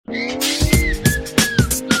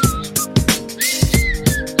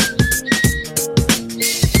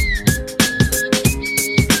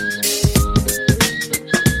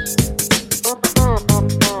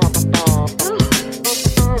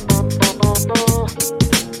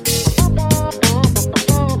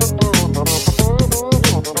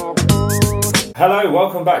Hello,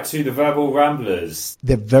 welcome back to the Verbal Ramblers.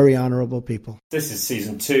 They're very honourable people. This is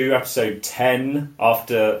Season 2, Episode 10,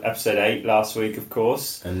 after Episode 8 last week, of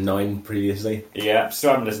course. And 9 previously. Yeah, still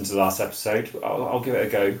haven't listened to the last episode. I'll give it a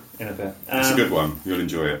go in a bit. It's a good one. You'll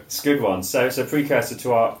enjoy it. It's a good one. So it's a precursor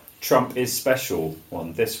to our Trump is Special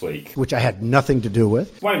one this week. Which I had nothing to do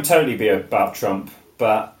with. Won't totally be about Trump,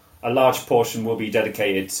 but a large portion will be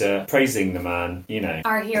dedicated to praising the man, you know.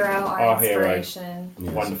 Our hero, our inspiration.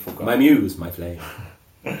 Hero. Yes. Wonderful guy. My muse, my flame.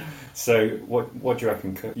 So, what do you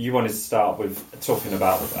reckon? You wanted to start with talking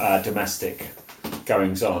about domestic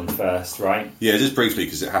goings-on first, right? Yeah, just briefly,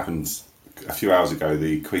 because it happened a few hours ago,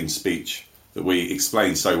 the Queen's speech that we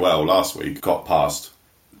explained so well last week got passed.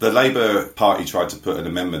 The Labour Party tried to put an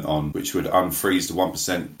amendment on which would unfreeze the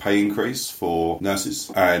 1% pay increase for nurses.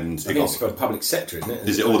 And it's got a public sector, isn't it?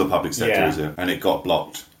 Is it all the public sector, yeah. is it? And it got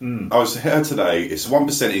blocked. I was here today, it's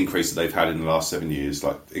 1% increase that they've had in the last 7 years,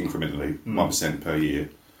 like incrementally, 1% per year.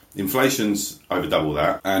 Inflation's over double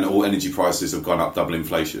that, and all energy prices have gone up double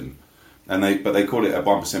inflation. But they call it a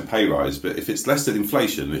 1% pay rise. But if it's less than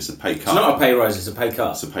inflation, it's a pay cut. It's not a pay rise; it's a pay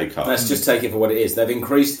cut. It's a pay cut. Let's just take it for what it is. They've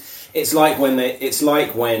increased. It's like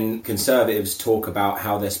when Conservatives talk about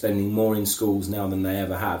how they're spending more in schools now than they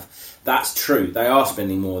ever have. That's true. They are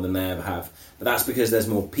spending more than they ever have, but that's because there's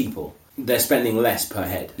more people. They're spending less per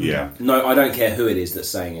head. Yeah. No, I don't care who it is that's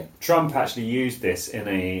saying it. Trump actually used this in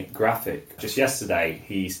a graphic just yesterday.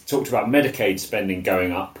 He talked about Medicaid spending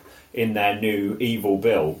going up in their new evil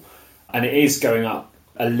bill. And it is going up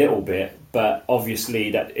a little bit, but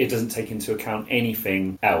obviously that it doesn't take into account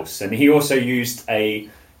anything else. And he also used a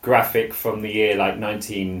graphic from the year like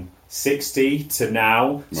 1960 to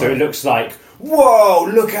now. So Right. It looks like, whoa,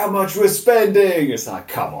 look how much we're spending. It's like,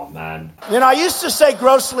 come on, man. You know, I used to say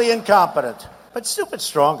grossly incompetent, but stupid's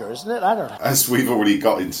stronger, isn't it? I don't know. As we've already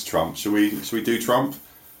got into Trump, should we do Trump?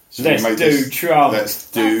 Should we Let's make do this- Trump.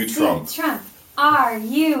 Let's do Let's Trump. Trump. Are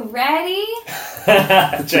you ready?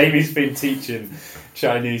 Jamie's been teaching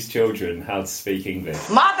Chinese children how to speak English.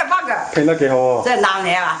 Motherfucker! 拼得幾好喎！這男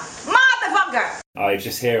嘢啊 Motherfucker! I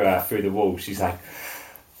just hear her through the wall. She's like,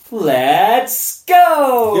 let's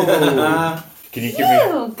go! Can you give me...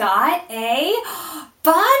 You got a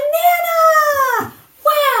banana!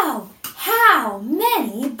 Wow! How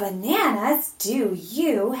many bananas do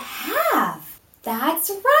you have? That's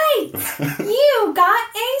right! You got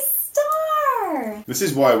a star! This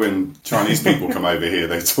is why when Chinese people come over here,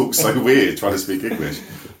 they talk so weird trying to speak English.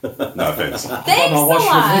 No offence. Thanks a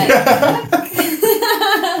lot!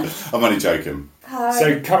 I'm only joking.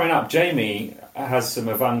 So coming up, Jamie has some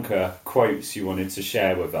Ivanka quotes you wanted to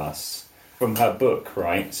share with us from her book,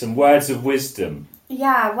 right? Some words of wisdom.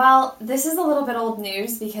 Yeah, well, this is a little bit old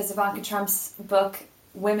news because Ivanka Trump's book,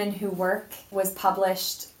 Women Who Work, was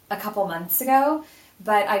published a couple months ago.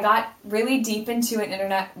 But I got really deep into an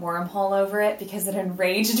internet wormhole over it because it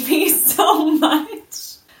enraged me so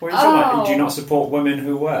much. What is it like? Do you not support women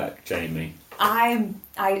who work, Jamie? I'm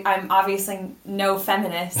obviously no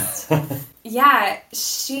feminist. Yeah,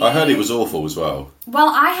 I heard it was awful as well. Well,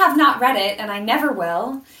 I have not read it, and I never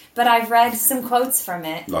will, but I've read some quotes from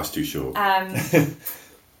it. Life's too short.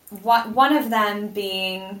 One of them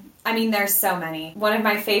being, I mean, there's so many. One of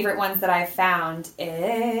my favorite ones that I've found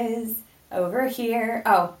is over here.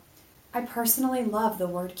 Oh, I personally love the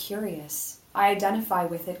word curious. I identify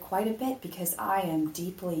with it quite a bit because I am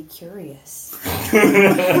deeply curious.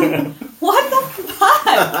 What the fuck?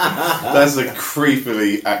 That's a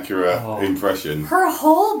creepily accurate impression. Her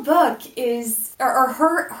whole book is, or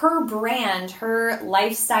her brand, her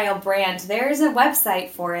lifestyle brand, there's a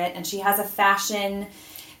website for it, and she has a fashion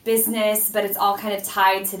business, but it's all kind of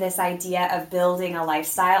tied to this idea of building a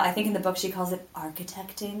lifestyle. I think in the book she calls it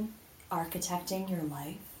architecting your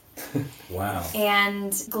life. Wow.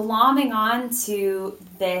 And glomming on to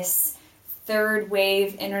this third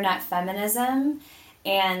wave internet feminism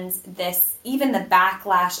and this, even the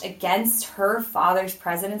backlash against her father's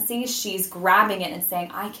presidency, she's grabbing it and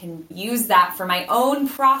saying, I can use that for my own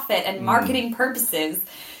profit and marketing purposes,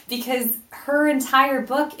 because her entire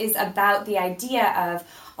book is about the idea of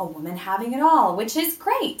a woman having it all, which is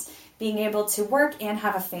great. Being able to work and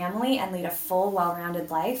have a family and lead a full, well-rounded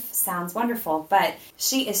life sounds wonderful, but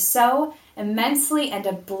she is so immensely and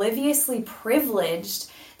obliviously privileged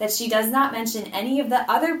that she does not mention any of the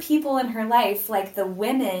other people in her life, like the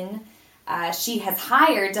women she has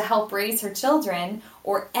hired to help raise her children,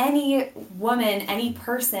 or any woman, any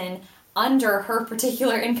person under her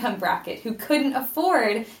particular income bracket who couldn't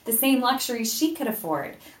afford the same luxuries she could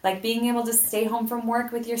afford, like being able to stay home from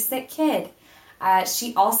work with your sick kid.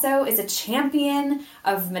 She also is a champion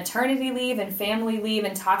of maternity leave and family leave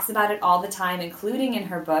and talks about it all the time, including in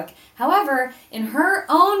her book. However, in her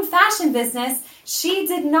own fashion business, she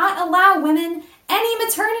did not allow women any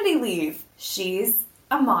maternity leave. She's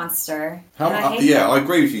a monster. I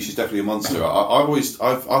agree with you. She's definitely a monster.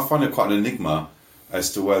 I find her quite an enigma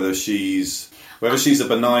as to whether she's a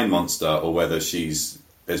benign monster or whether she's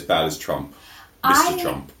as bad as Trump, Mr.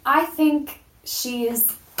 Trump. I think she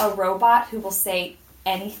is a robot who will say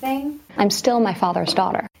anything. I'm still my father's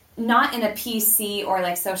daughter. Not in a PC or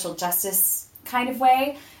like social justice kind of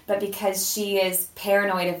way, but because she is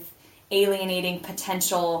paranoid of alienating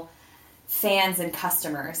potential fans and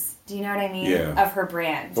customers. Do you know what I mean? Yeah. Of her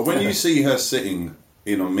brand. But when you see her sitting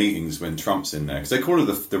in on meetings when Trump's in there, because they call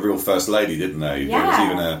her the real First Lady, didn't they? Yeah. There was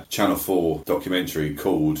even a Channel 4 documentary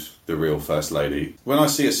called The Real First Lady. When I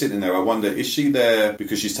see her sitting there, I wonder, is she there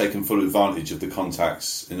because she's taken full advantage of the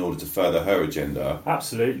contacts in order to further her agenda?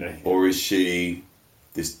 Absolutely. Or is she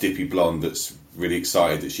this dippy blonde that's really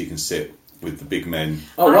excited that she can sit with the big men?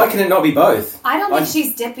 Oh, why can it not be both? I don't think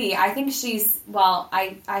she's dippy. I think she's, well,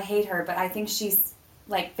 I hate her, but I think she's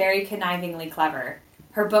like very connivingly clever.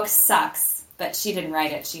 Her book sucks. But she didn't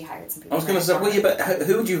write it. She hired some people. I was going to say, but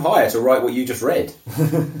who would you hire to write what you just read?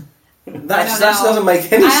 That just know. doesn't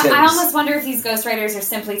make any sense. I almost wonder if these ghostwriters are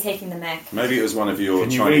simply taking the mick. Maybe it was one of your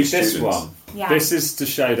Can you Chinese read this students. one? Yeah. This is to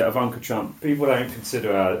show that Ivanka Trump, people don't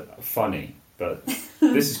consider her funny, but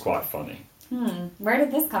this is quite funny. Where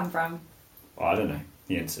did this come from? Well, I don't know.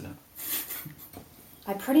 The internet.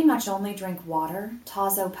 I pretty much only drink water,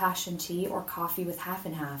 Tazo passion tea, or coffee with half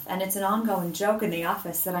and half, and it's an ongoing joke in the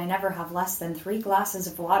office that I never have less than 3 glasses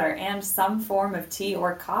of water and some form of tea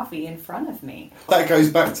or coffee in front of me. That goes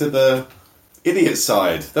back to the idiot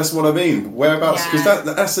side. That's what I mean. Whereabouts?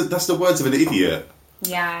 Because that's the words of an idiot.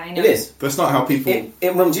 Yeah, I know. It is. That's not how people... Do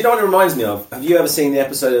you know what it reminds me of? Have you ever seen the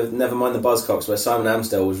episode of Nevermind the Buzzcocks where Simon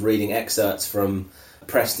Amstel was reading excerpts from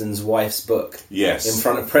Preston's wife's book? Yes. In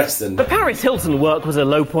front of Preston. The Paris Hilton work was a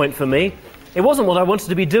low point for me. It wasn't what I wanted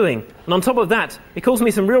to be doing. And on top of that, it caused me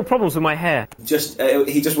some real problems with my hair. He just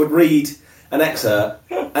would read an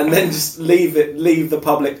excerpt and then just leave the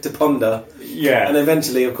public to ponder. Yeah. And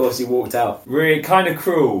eventually, of course, he walked out. Really kind of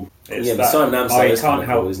cruel. But Simon Amstel is kind of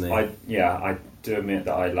help, cool, isn't he? I do admit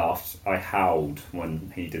that I laughed. I howled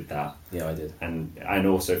when he did that. Yeah, I did. And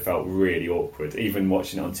also felt really awkward. Even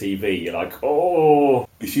watching it on TV, you're like, oh.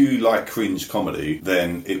 If you like cringe comedy,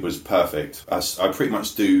 then it was perfect. I pretty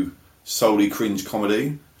much do solely cringe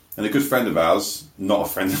comedy. And a good friend of ours, not a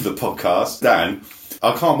friend of the podcast, Dan,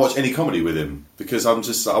 I can't watch any comedy with him because I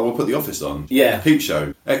will put The Office on. Yeah. Peep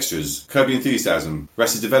Show, Extras, Curb Your Enthusiasm,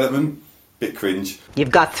 Arrested Development, bit cringe. You've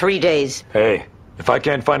got 3 days. Hey, if I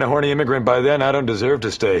can't find a horny immigrant by then, I don't deserve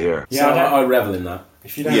to stay here. Yeah, so I revel in that.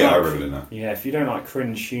 If you don't I revel in that. Yeah, if you don't like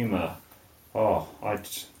cringe humour,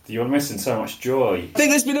 you're missing so much joy. I think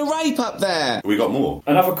there's been a rape up there. We got more.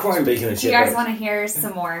 Another quote. Speaking of Do you guys want to hear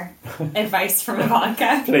some more advice from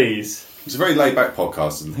Ivanka? Please. It's a very laid-back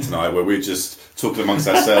podcast tonight where we're just talking amongst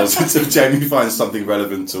ourselves until Jamie finds something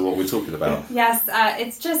relevant to what we're talking about. Yes,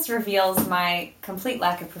 it just reveals my complete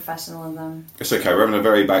lack of professionalism. It's okay, we're having a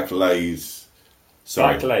very backlayed.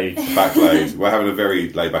 We're having a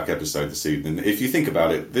very laid-back episode this evening. If you think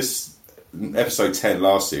about it, this episode 10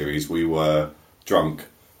 last series, we were drunk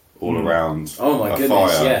all around a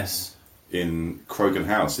fire yes. in Croghan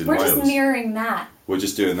House in We're Wales. We're just mirroring that. We're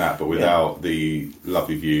just doing that, but without the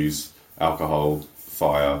lovely views, alcohol,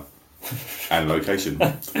 fire, and location.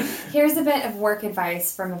 Here's a bit of work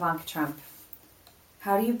advice from Ivanka Trump.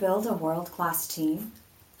 How do you build a world-class team?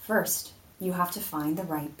 First, you have to find the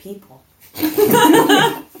right people. Is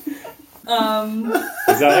that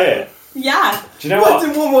it? Yeah. Do you know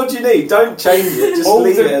what? What more do you need? Don't change it. Just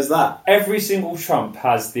leave it as that. Every single Trump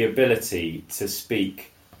has the ability to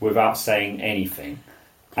speak without saying anything.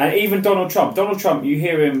 And even Donald Trump, you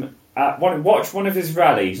hear him watch one of his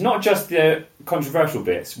rallies, not just the controversial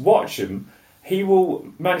bits, watch him. He will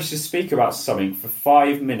manage to speak about something for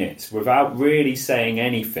 5 minutes without really saying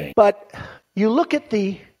anything. But you look at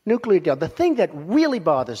the nuclear deal, the thing that really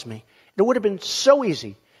bothers me, it would have been so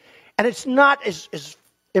easy, and it's not as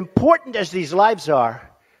important as these lives are.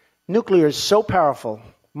 Nuclear is so powerful.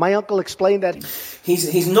 My uncle explained that.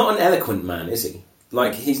 He's not an eloquent man, is he?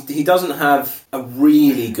 Like, he doesn't have a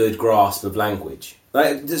really good grasp of language.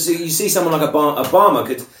 Like, so you see someone like Obama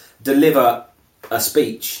could deliver a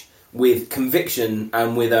speech with conviction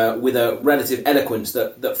and with a relative eloquence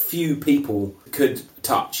that few people could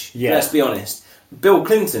touch. Yeah. Let's be honest. Bill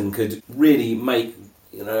Clinton could really make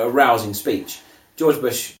a rousing speech. George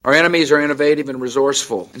Bush. Our enemies are innovative and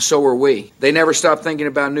resourceful, and so are we. They never stop thinking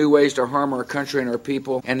about new ways to harm our country and our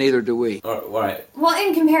people, and neither do we. Right. Well,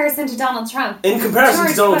 in comparison to Donald Trump. In comparison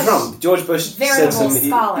to Donald Trump, George Bush veritable said some...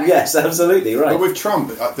 scholar. Yes, absolutely, right. But with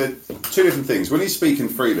Trump, there are two different things. When he's speaking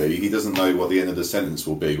freely, he doesn't know what the end of the sentence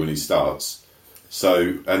will be when he starts.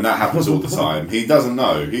 So, and that happens all the time. He doesn't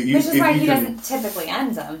know. Which is why he doesn't typically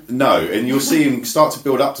end them. No, and you'll see him start to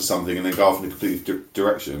build up to something and then go off in a complete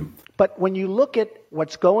direction. But when you look at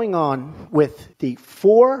what's going on with the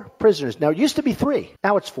 4 prisoners, now it used to be 3,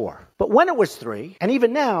 now it's 4. But when it was 3, and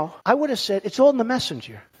even now, I would have said it's all in the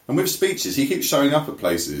messenger. And with speeches, he keeps showing up at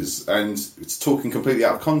places and it's talking completely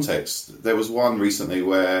out of context. There was one recently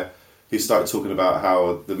where he started talking about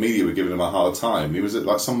how the media were giving him a hard time. He was at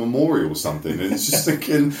like some memorial or something, and it's just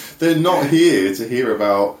thinking, they're not here to hear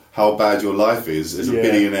about how bad your life is as a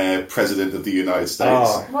billionaire president of the United States.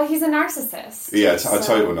 Oh. Well, he's a narcissist. Yeah, a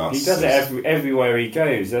total narcissist. He does it everywhere he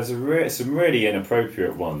goes. There's some really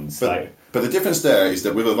inappropriate ones. But the difference there is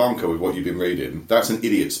that with Ivanka, with what you've been reading, that's an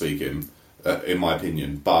idiot speaking, in my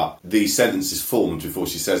opinion. But the sentence is formed before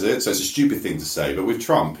she says it, so it's a stupid thing to say. But with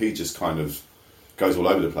Trump, he just kind of goes all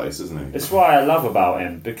over the place, doesn't he? It's what I love about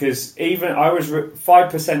him, because even I was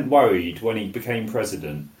 5% worried when he became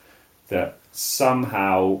president that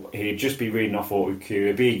somehow he'd just be reading off auto cue.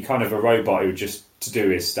 He'd be kind of a robot who would just to do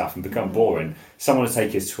his stuff and become boring. Someone would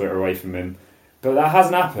take his Twitter away from him. But that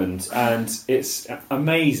hasn't happened, and it's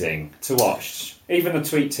amazing to watch. Even the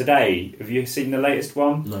tweet today, have you seen the latest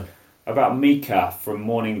one? No. About Mika from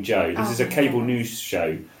Morning Joe. This is a cable news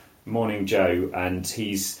show, Morning Joe, and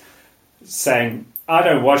he's saying, I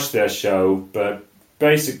don't watch their show, but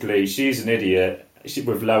basically she's an idiot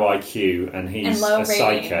with low IQ and he's a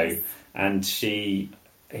psycho. And he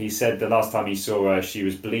said the last time he saw her, she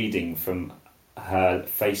was bleeding from her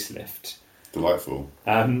facelift. Delightful.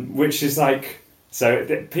 Which is like, so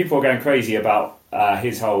people are going crazy about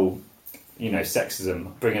his whole,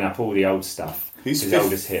 sexism, bringing up all the old stuff. His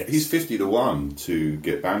oldest hits. He's 50-1 to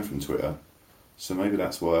get banned from Twitter, so maybe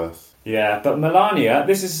that's worth. Yeah, but Melania,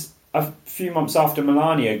 this is a few months after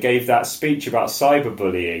Melania gave that speech about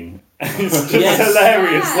cyberbullying. It's just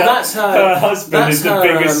hilarious. Yeah. That's her husband is the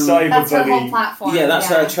biggest cyberbully. That's her whole platform. Yeah, that's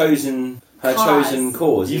her chosen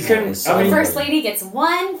cause. You can. The First Lady gets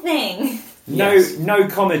one thing. No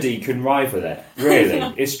comedy can rival it. Really,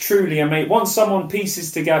 it's truly amazing. Once someone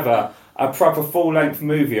pieces together a proper full-length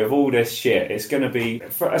movie of all this shit, it's going to be,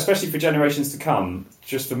 especially for generations to come,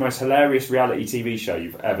 just the most hilarious reality TV show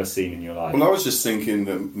you've ever seen in your life. Well, I was just thinking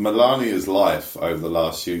that Melania's life over the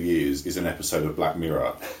last few years is an episode of Black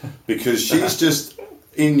Mirror, because she's just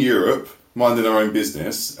in Europe minding her own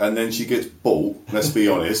business, and then she gets bought, let's be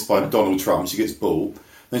honest, by Donald Trump. She gets bought.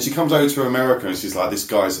 Then she comes over to America and she's like, this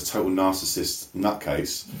guy's a total narcissist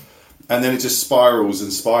nutcase. And then it just spirals,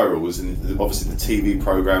 and obviously the TV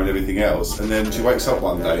programme and everything else. And then she wakes up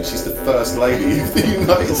one day and she's the First Lady of the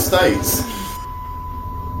United States.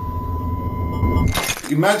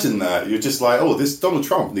 Imagine that. You're just like, oh, this Donald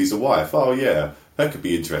Trump needs a wife. Oh, yeah, that could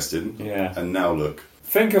be interesting. Yeah. And now look.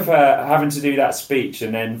 Think of her having to do that speech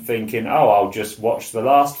and then thinking, oh, I'll just watch the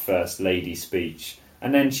last First Lady speech.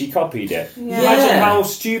 And then she copied it. Yeah. Imagine how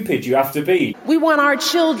stupid you have to be. We want our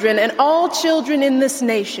children and all children in this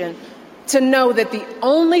nation to know that the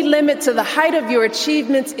only limit to the height of your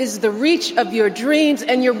achievements is the reach of your dreams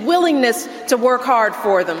and your willingness to work hard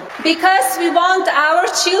for them. Because we want our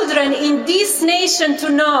children in this nation to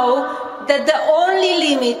know that the only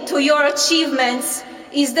limit to your achievements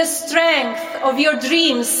is the strength of your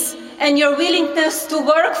dreams and your willingness to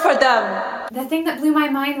work for them. The thing that blew my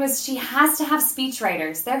mind was she has to have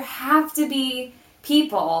speechwriters. There have to be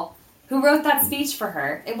people who wrote that speech for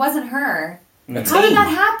her. It wasn't her. How did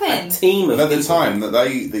that happen? A team of at the people. time that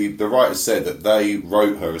the writers said that they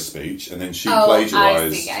wrote her a speech and then she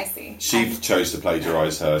plagiarised. I see. She chose to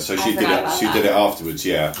plagiarise her, so she did it afterwards.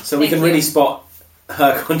 Yeah. So we can really spot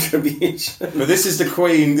her contribution. But this is the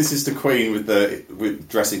Queen. This is the Queen with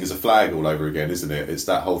dressing as a flag all over again, isn't it? It's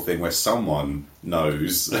that whole thing where someone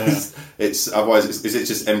knows. Yeah. It's otherwise. Is it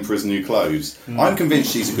just Emperor's new clothes? I'm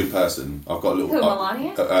convinced she's a good person. I've got a little. Who,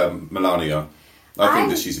 Melania? Melania. I think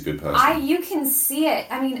that she's a good person. You can see it.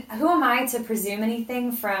 I mean, who am I to presume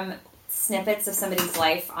anything from snippets of somebody's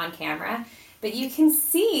life on camera? But you can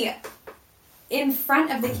see in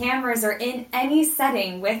front of the cameras or in any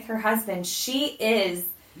setting with her husband, she is...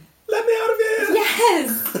 Let me out of here!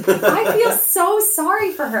 Yes! I feel so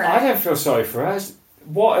sorry for her. I don't feel sorry for her.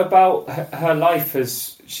 What about her life?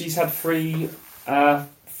 She's had free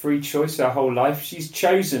choice her whole life. She's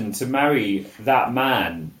chosen to marry that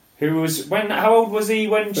man How old was he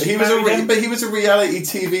when she married him? But he was a reality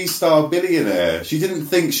TV star billionaire. She didn't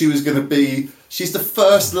think she was going to be... She's the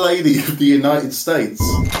first lady of the United States.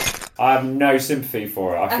 I have no sympathy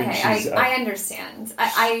for her. I understand.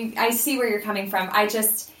 I see where you're coming from. I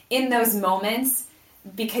just, in those moments,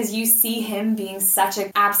 because you see him being such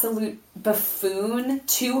an absolute buffoon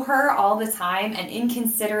to her all the time and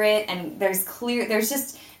inconsiderate, and there's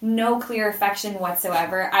just no clear affection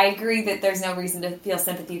whatsoever. I agree that there's no reason to feel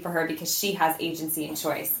sympathy for her because she has agency and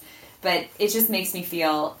choice. But it just makes me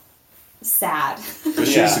feel sad. But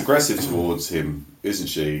she's aggressive towards him, isn't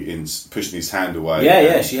she, in pushing his hand away?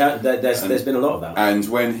 Yeah, she had. There's been a lot of that. And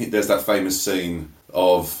when there's that famous scene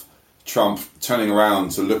of Trump turning around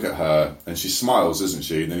to look at her, and she smiles, isn't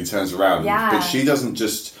she? And then he turns around, but she doesn't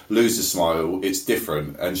just lose the smile, it's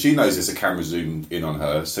different. And she knows there's a camera zoomed in on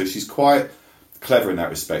her, so she's quite clever in that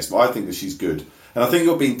respect. But I think that she's good. And I think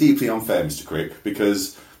you're being deeply unfair, Mr. Crick,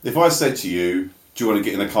 because if I said to you, do you want to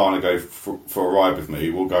get in the car and go for a ride with me?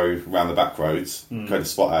 We'll go around the back roads, go to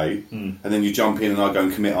spot A, and then you jump in and I go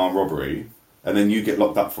and commit armed robbery, and then you get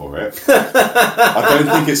locked up for it. I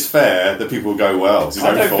don't think it's fair that people go, well, it's his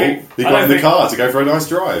own fault. He got in the car to go for a nice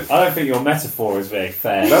drive. I don't think your metaphor is very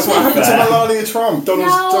fair. That's what happened to Melania Trump.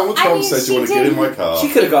 Donald Trump said, do you want to get in my car? She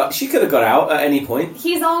could have got out at any point.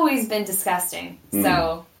 He's always been disgusting,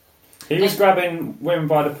 so... He was grabbing women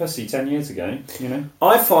by the pussy 10 years ago, you know.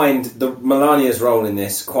 I find Melania's role in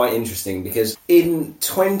this quite interesting because in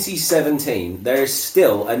 2017 there is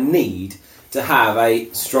still a need to have a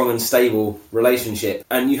strong and stable relationship,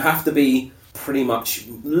 and you have to be pretty much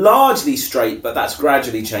largely straight, but that's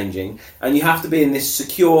gradually changing, and you have to be in this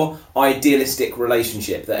secure, idealistic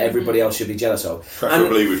relationship that everybody else should be jealous of.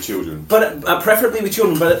 Preferably with children. But preferably with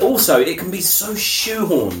children, but also it can be so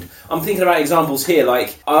shoehorned. I'm thinking about examples here,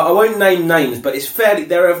 like, I won't name names, but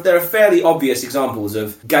there are fairly obvious examples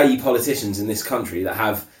of gay politicians in this country that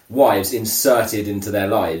have wives inserted into their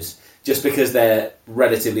lives just because they're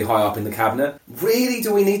relatively high up in the cabinet. Really,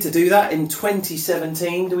 do we need to do that in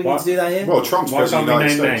 2017? Do we need to do that here? Well, Trump's president of the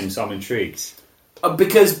United States. Names? I'm intrigued.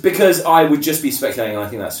 Because I would just be speculating, and I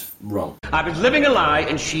think that's wrong. I was living a lie,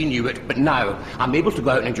 and she knew it, but now I'm able to go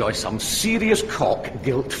out and enjoy some serious cock,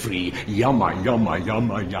 guilt-free. Yumma, yumma,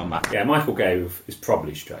 yumma, yumma. Yeah, Michael Gove is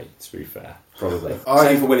probably straight, to be fair. Probably.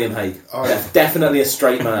 Same for William Hague. Definitely a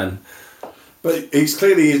straight man. But it's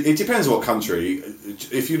clearly, it depends what country.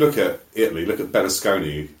 If you look at Italy, look at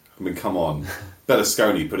Berlusconi. I mean, come on.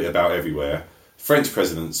 Berlusconi put it about everywhere. French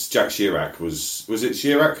presidents, Jacques Chirac was it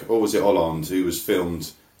Chirac or was it Hollande who was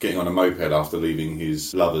filmed getting on a moped after leaving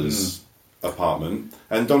his lover's apartment?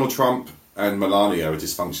 And Donald Trump and Melania are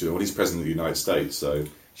dysfunctional. He's president of the United States, so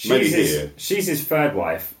she's his third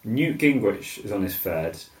wife. Newt Gingrich is on his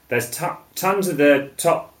third. There's tons of the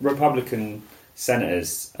top Republican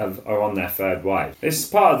senators are on their third wife. It's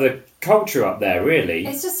part of the culture up there, really.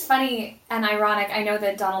 It's just funny and ironic. I know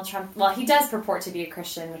that Donald Trump, well, he does purport to be a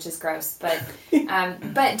Christian, which is gross, but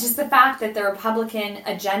just the fact that the Republican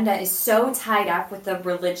agenda is so tied up with the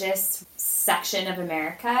religious section of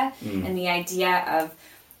America and the idea of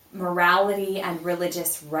morality and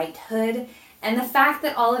religious righthood, and the fact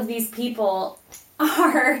that all of these people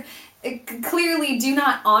clearly do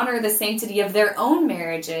not honor the sanctity of their own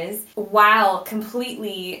marriages while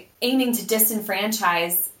completely aiming to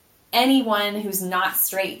disenfranchise anyone who's not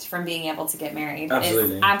straight from being able to get married.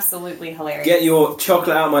 Absolutely. It's absolutely hilarious. Get your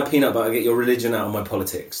chocolate out of my peanut butter, get your religion out of my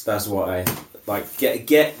politics. That's what I like.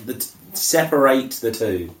 Separate the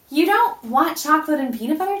two. You don't want chocolate and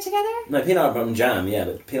peanut butter together? No, peanut butter and jam, yeah,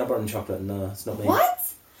 but peanut butter and chocolate, no, it's not me. What?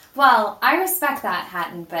 Well, I respect that,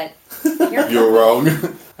 Hatton, but you're wrong.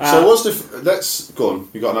 So what's let's go on.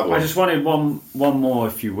 You got another one? I just wanted one more,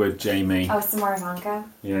 if you would, Jamie. Oh, some more Ivanka.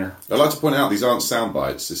 Yeah. I'd like to point out these aren't sound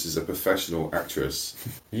bites. This is a professional actress.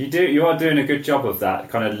 You are doing a good job of that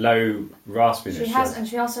kind of low raspiness. She has, and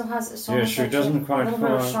she also has. She doesn't quite. A little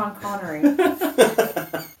bit of Sean Connery.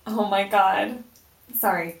 Oh my God.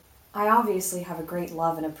 Sorry. I obviously have a great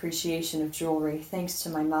love and appreciation of jewelry, thanks to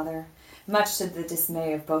my mother. Much to the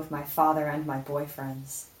dismay of both my father and my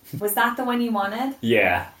boyfriends. Was that the one you wanted?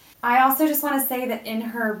 Yeah. I also just want to say that in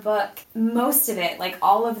her book, most of it, like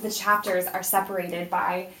all of the chapters, are separated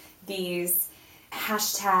by these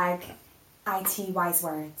hashtag IT wise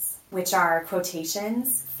words, which are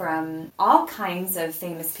quotations from all kinds of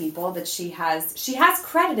famous people that she has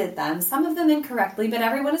credited them, some of them incorrectly, but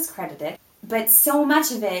everyone is credited. But so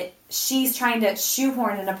much of it, she's trying to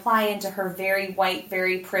shoehorn and apply into her very white,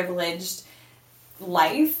 very privileged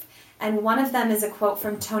life. And one of them is a quote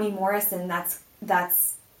from Toni Morrison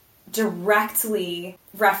that's directly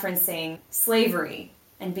referencing slavery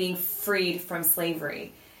and being freed from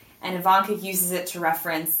slavery. And Ivanka uses it to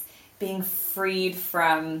reference being freed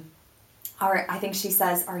from, or I think she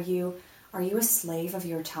says, are you a slave of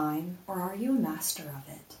your time, or are you a master of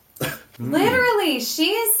it? Literally,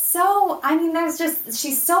 she is so, I mean,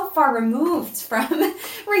 she's so far removed from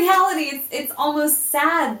reality. It's almost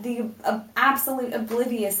sad, the absolute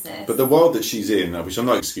obliviousness. But the world that she's in, which I'm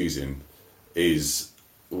not excusing, is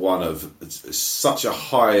one of such a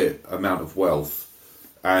high amount of wealth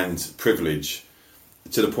and privilege,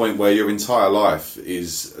 to the point where your entire life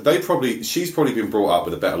is... She's probably been brought up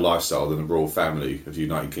with a better lifestyle than the royal family of the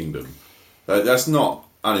United Kingdom. That's not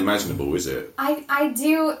unimaginable, is it? I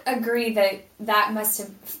do agree that must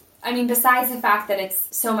have... I mean, besides the fact that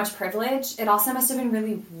it's so much privilege, it also must have been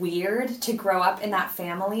really weird to grow up in that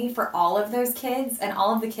family for all of those kids, and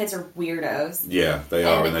all of the kids are weirdos. Yeah, they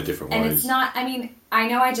are in their different ways. And it's not... I mean, I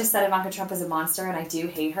know I just said Ivanka Trump is a monster, and I do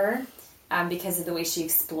hate her because of the way she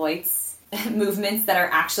exploits movements that are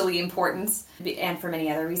actually important, and for many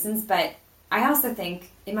other reasons, but I also think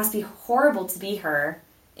it must be horrible to be her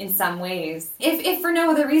in some ways. If for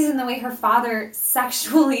no other reason, the way her father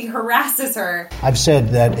sexually harasses her. I've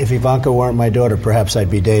said that if Ivanka weren't my daughter, perhaps I'd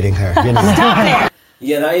be dating her. You know?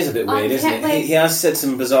 Yeah, that is a bit weird, isn't it? He has said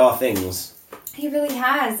some bizarre things. He really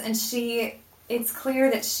has, and it's clear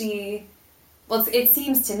that it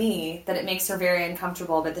seems to me that it makes her very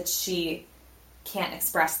uncomfortable, but that she can't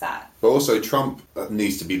express that. But also, Trump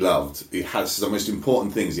needs to be loved. He has the most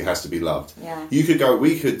important things. He has to be loved. Yeah. You could go.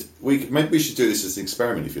 We could. Maybe we should do this as an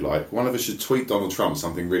experiment, if you like. One of us should tweet Donald Trump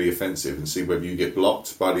something really offensive and see whether you get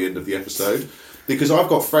blocked by the end of the episode. Because I've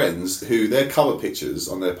got friends who their cover pictures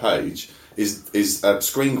on their page is a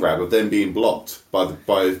screen grab of them being blocked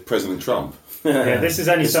by President Trump. Yeah, this is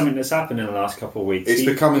only something that's happened in the last couple of weeks. It's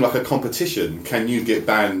becoming like a competition. Can you get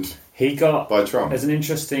banned? He got, by Trump. There's an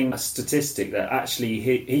interesting statistic that actually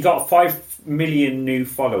he got 5 million new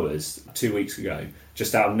followers 2 weeks ago,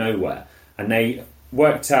 just out of nowhere. And they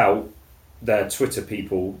worked out, the Twitter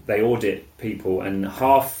people, they audit people, and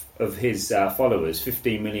half of his followers,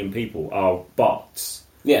 15 million people, are bots.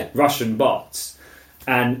 Yeah. Russian bots.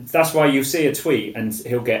 And that's why you see a tweet and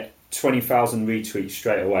he'll get 20,000 retweets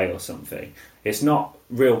straight away or something. It's not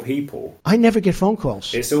real people. I never get phone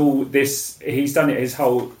calls. It's all this. He's done it his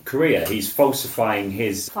whole career. He's falsifying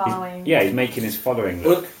his following. He's making his following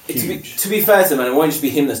look huge. To be fair to him, it won't just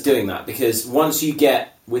be him that's doing that, because once you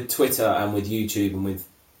get with Twitter and with YouTube and with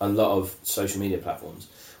a lot of social media platforms,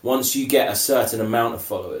 once you get a certain amount of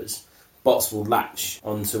followers, bots will latch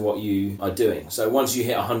onto what you are doing. So once you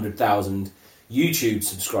hit 100,000 YouTube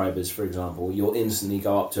subscribers, for example, you'll instantly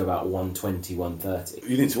go up to about 120, 130.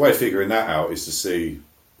 You need to way of figuring that out is to see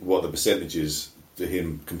what the percentage is to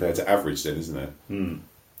him compared to average, then, isn't it?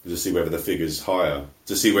 To see whether the figure's higher,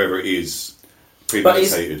 to see whether it is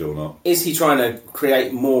premeditated or not. Is he trying to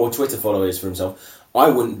create more Twitter followers for himself?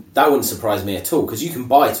 That wouldn't surprise me at all, because you can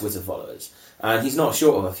buy Twitter followers, and he's not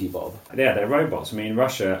short of a few bob. Yeah, they're robots. I mean,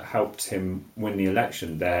 Russia helped him win the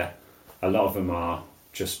election. A lot of them are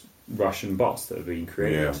just Russian bots that have been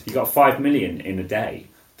created. Yeah. You got 5 million in a day.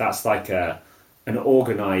 That's like an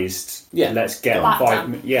organised. Let's get 5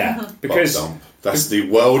 million. Yeah, because bot dump. That's the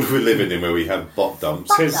world we're living in, where we have bot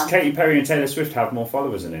dumps. Because Katy Perry and Taylor Swift have more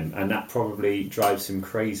followers than him, and that probably drives him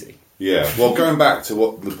crazy. Yeah. Well, going back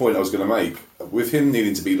to the point I was going to make, with him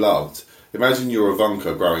needing to be loved, imagine you're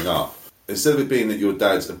Ivanka growing up. Instead of it being that your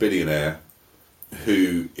dad's a billionaire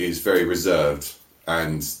who is very reserved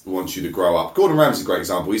and wants you to grow up. Gordon Ramsay's a great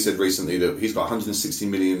example. He said recently that he's got 160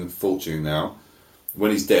 million fortune now.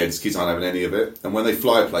 When he's dead, his kids aren't having any of it. And when they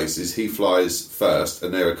fly places, he flies first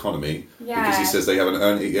in their economy. Yeah. Because he says they haven't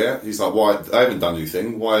earned it yet. He's like, why? They haven't done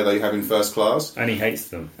anything. Why are they having first class? And he hates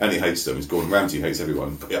them. It's Gordon Ramsay hates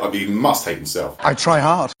everyone. I mean, he must hate himself. I try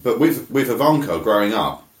hard. But with Ivanka growing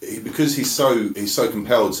up, because he's so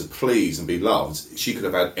compelled to please and be loved, she could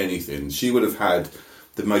have had anything. She would have had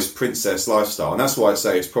the most princess lifestyle. And that's why I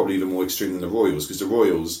say it's probably even more extreme than the royals, because the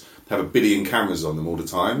royals have 1 billion cameras on them all the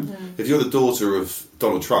time. Mm. If you're the daughter of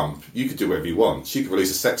Donald Trump, you could do whatever you want. She could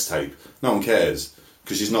release a sex tape. No one cares,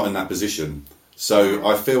 because she's not in that position. So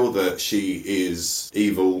I feel that she is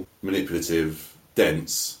evil, manipulative,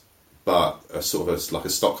 dense, but like a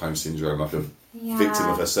Stockholm syndrome, like a victim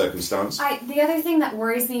of her circumstance. The other thing that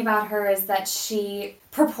worries me about her is that she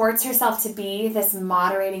purports herself to be this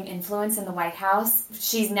moderating influence in the White House.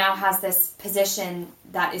 She now has this position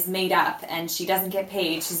that is made up, and she doesn't get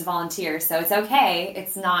paid. She's a volunteer, so it's okay.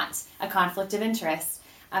 It's not a conflict of interest.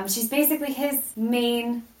 She's basically his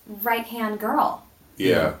main right-hand girl.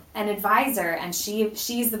 Yeah. An advisor, and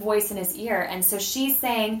she's the voice in his ear. And so she's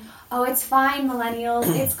saying, oh, it's fine, millennials.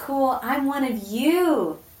 It's cool. I'm one of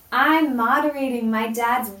you. I'm moderating my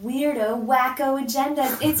dad's weirdo, wacko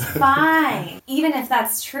agendas. It's fine. Even if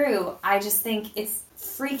that's true, I just think it's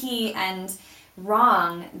freaky and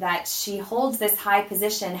wrong that she holds this high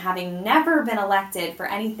position having never been elected for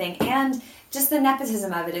anything, and just the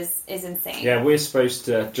nepotism of it is insane. Yeah, we're supposed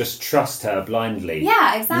to just trust her blindly.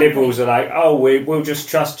 Yeah, exactly. Liberals are like, oh, we'll just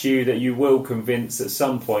trust you that you will convince at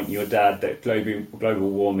some point your dad that global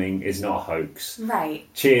warming is not a hoax.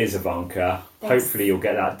 Right. Cheers, Ivanka. Thanks. Hopefully you'll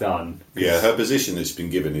get that done. Yeah, her position that's been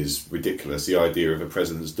given is ridiculous. The idea of a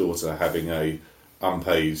president's daughter having a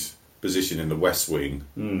unpaid position in the West Wing,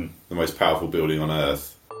 the most powerful building on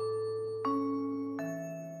earth.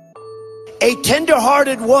 A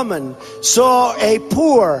tender-hearted woman saw a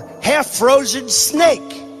poor, half-frozen snake.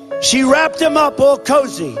 She wrapped him up all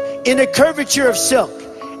cozy in a curvature of silk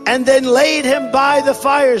and then laid him by the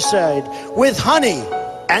fireside with honey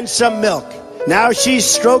and some milk. Now she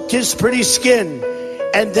stroked his pretty skin,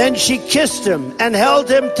 and then she kissed him and held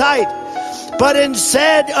him tight. But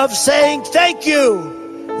instead of saying thank you,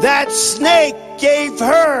 that snake gave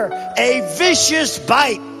her a vicious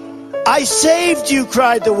bite. I saved you,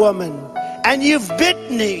 cried the woman, and you've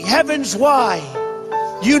bitten me. Heavens, why?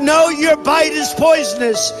 You know your bite is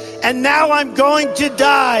poisonous, and now I'm going to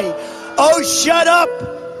die. Oh, shut up,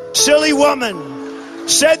 silly woman,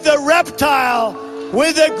 said the reptile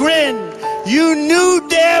with a grin. You knew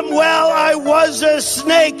damn well I was a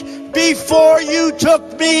snake before you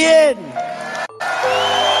took me in.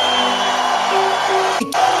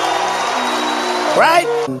 Right?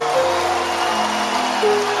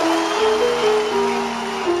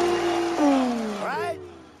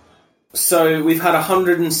 So we've had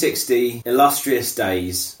 160 illustrious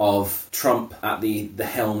days of Trump at the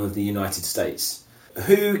helm of the United States.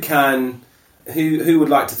 Who would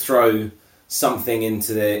like to throw something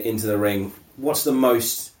into the ring? What's the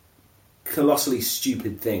most colossally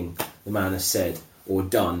stupid thing the man has said or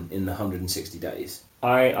done in the 160 days?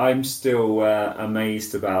 I'm still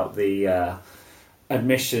amazed about the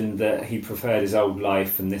admission that he preferred his old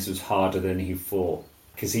life and this was harder than he thought.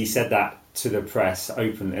 Because he said that to the press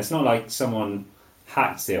openly. It's not like someone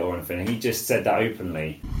hacked it or anything. He just said that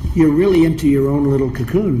openly. You're really into your own little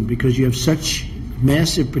cocoon because you have such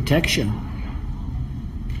massive protection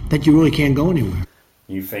that you really can't go anywhere.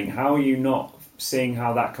 You think, how are you not seeing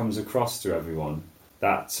how that comes across to everyone?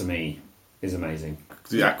 That, to me, is amazing.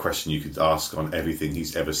 That question you could ask on everything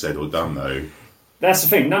he's ever said or done, though. That's the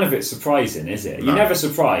thing. None of it's surprising, is it? No. You're never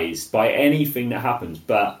surprised by anything that happens,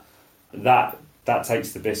 but that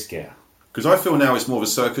takes the biscuit. Because I feel now it's more of a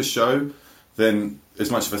circus show than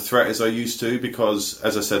as much of a threat as I used to, because,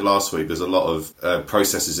 as I said last week, there's a lot of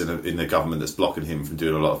processes in the government that's blocking him from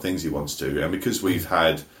doing a lot of things he wants to. And because we've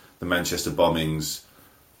had the Manchester bombings,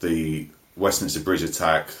 the Westminster Bridge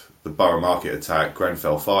attack, the Borough Market attack,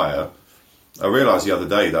 Grenfell fire, I realised the other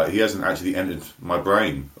day that he hasn't actually entered my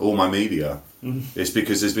brain or my media. It's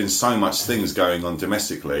because there's been so much things going on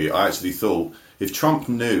domestically. I actually thought if Trump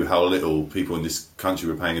knew how little people in this country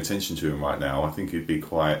were paying attention to him right now, I think he'd be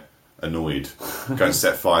quite annoyed. Go and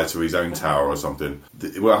set fire to his own tower or something.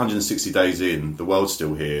 We're 160 days in, the world's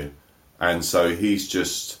still here, and so he's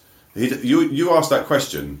just... You asked that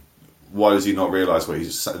question, why does he not realise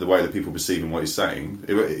the way that people perceive him, what he's saying?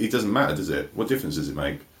 It doesn't matter, does it? What difference does it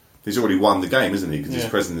make? He's already won the game, isn't he? Because he's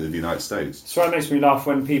president of the United States. So it makes me laugh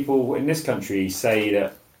when people in this country say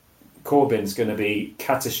that Corbyn's going to be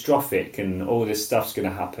catastrophic and all this stuff's going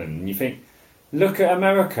to happen. And you think, look at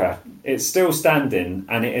America. It's still standing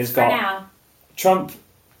and it has got... now. Trump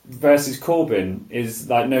versus Corbyn is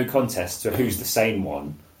like no contest to who's the sane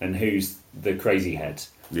one and who's the crazy head.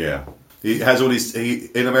 Yeah. He has all these...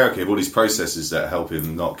 in America, he have all these processes that help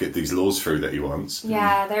him not get these laws through that he wants.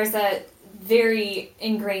 Yeah, there's a very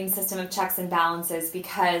ingrained system of checks and balances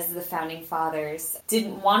because the Founding Fathers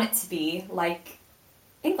didn't want it to be like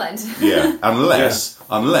England. Yeah, unless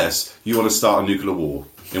you want to start a nuclear war,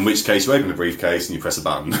 in which case you open a briefcase and you press a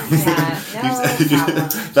button. Yeah,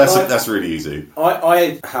 that's really easy.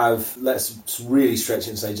 I have, let's really stretch it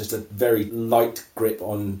and say, just a very light grip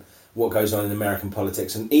on what goes on in American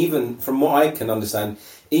politics, and even from what I can understand,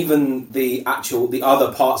 even the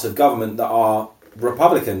other parts of government that are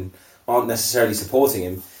Republican aren't necessarily supporting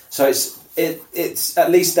him. So it's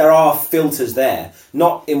at least there are filters there,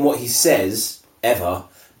 not in what he says ever,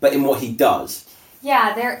 but in what he does.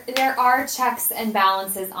 Yeah, there are checks and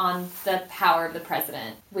balances on the power of the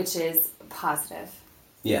president, which is positive.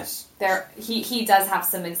 Yes. He does have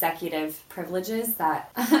some executive privileges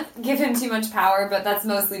that give him too much power, but that's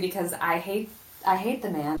mostly because I hate the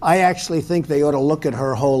man. I actually think they ought to look at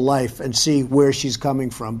her whole life and see where she's coming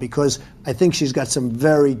from, because I think she's got some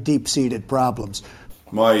very deep-seated problems.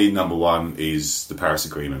 My number one is the Paris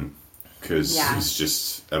Agreement, because Yeah. it's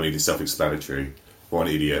just, I mean, it's self-explanatory. What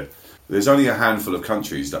an idiot. There's only a handful of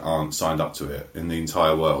countries that aren't signed up to it in the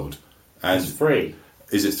entire world. And It's 3.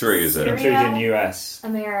 is it 3, is it? Including US.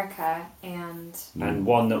 America, and And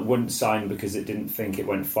one that wouldn't sign because it didn't think it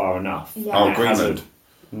went far enough. Yeah. Oh, And it Greenland. hasn't.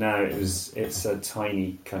 No, it's a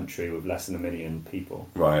tiny country with less than 1 million people.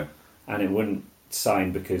 Right. And it wouldn't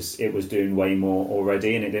sign because it was doing way more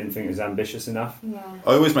already and it didn't think it was ambitious enough. yeah.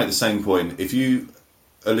 I always make the same point. If you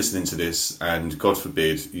are listening to this and, God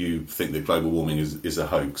forbid, you think that global warming is a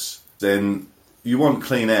hoax, then you want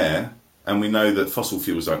clean air, and we know that fossil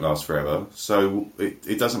fuels don't last forever, so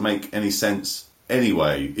it doesn't make any sense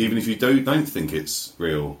anyway, even if you don't think it's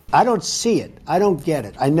real. I don't see it. I don't get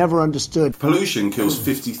it. I never understood. Pollution kills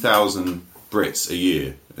 50,000 Brits a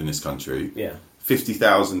year in this country. Yeah.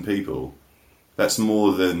 50,000 people. That's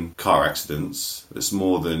more than car accidents. That's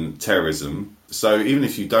more than terrorism. So even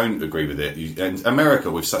if you don't agree with it, and America,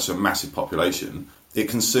 with such a massive population, it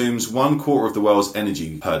consumes 1/4 of the world's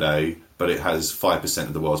energy per day, but it has 5%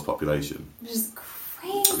 of the world's population. Which is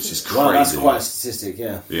crazy. Which is crazy. Well, that's quite a statistic,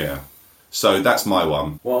 yeah. Yeah. So that's my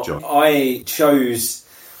one, Well, John. I chose,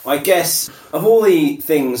 I guess, of all the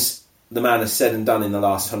things the man has said and done in the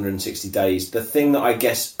last 160 days, the thing that I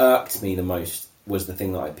guess irked me the most was the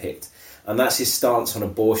thing that I picked. And that's his stance on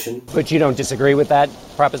abortion. But you don't disagree with that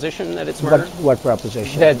proposition, that it's murder? What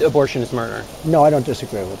proposition? That abortion is murder. No, I don't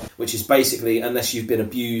disagree with it. Which is basically, unless you've been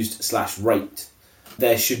abused/raped,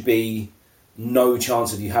 there should be no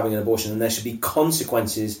chance of you having an abortion, and there should be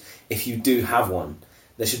consequences if you do have one.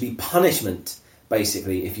 There should be punishment,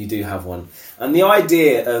 basically, if you do have one. And the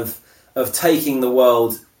idea of taking the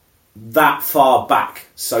world that far back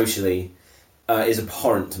socially is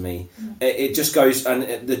abhorrent to me. It just goes,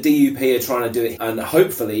 and the DUP are trying to do it, and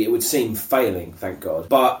hopefully it would seem failing, thank God.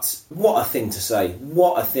 But what a thing to say.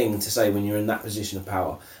 What a thing to say when you're in that position of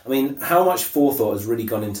power. I mean, how much forethought has really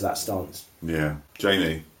gone into that stance? Yeah.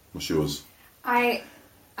 Jamie, what's yours?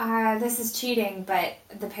 This is cheating, but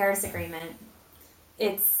the Paris Agreement,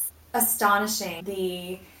 it's astonishing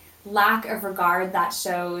the lack of regard that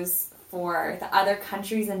shows for the other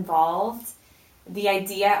countries involved, the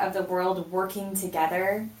idea of the world working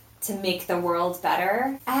together to make the world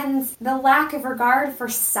better, and the lack of regard for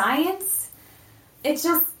science. It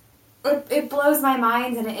blows my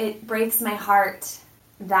mind, and it breaks my heart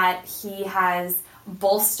that he has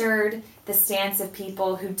bolstered the stance of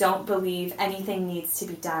people who don't believe anything needs to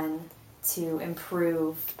be done to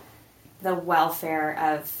improve the welfare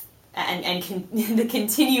of the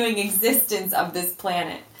continuing existence of this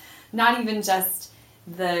planet. Not even just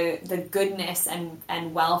the goodness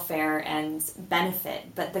and welfare and benefit,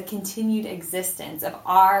 but the continued existence of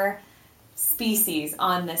our species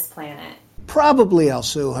on this planet. Probably I'll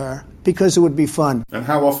sue her because it would be fun. And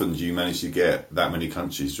how often do you manage to get that many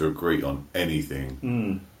countries to agree on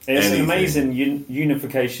anything? It's Anything. an amazing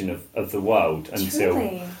unification of the world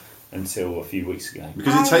Truly. until a few weeks ago.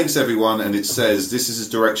 Because it takes everyone and it says this is a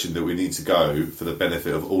direction that we need to go for the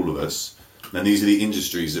benefit of all of us. And these are the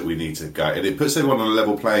industries that we need to go. And it puts everyone on a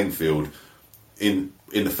level playing field in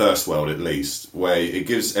the first world, at least, where it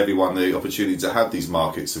gives everyone the opportunity to have these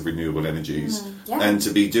markets of renewable energies and to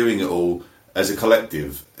be doing it all as a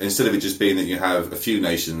collective. Instead of it just being that you have a few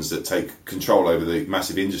nations that take control over the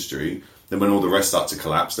massive industry, then when all the rest start to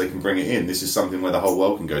collapse, they can bring it in. This is something where the whole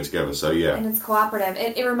world can go together. So, yeah. And it's cooperative.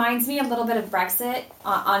 It reminds me a little bit of Brexit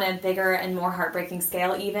on a bigger and more heartbreaking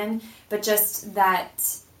scale even, but just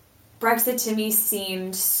that Brexit to me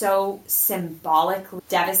seemed so symbolically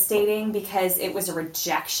devastating because it was a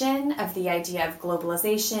rejection of the idea of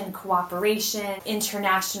globalization, cooperation,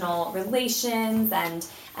 international relations, and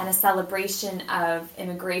a celebration of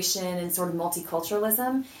immigration and sort of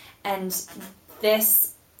multiculturalism. And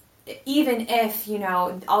this, even if,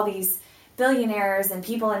 all these billionaires and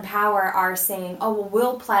people in power are saying, oh, well,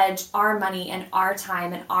 we'll pledge our money and our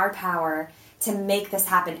time and our power to make this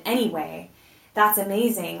happen anyway, that's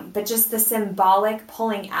amazing. But just the symbolic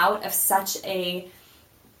pulling out of such a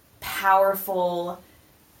powerful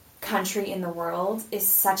country in the world is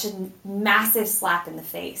such a massive slap in the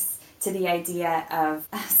face to the idea of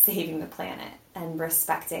saving the planet and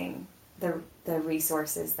respecting the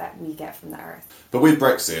resources that we get from the earth. But with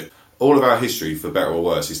Brexit, all of our history, for better or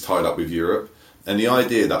worse, is tied up with Europe. And the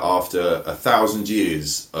idea that after 1,000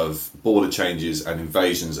 years of border changes and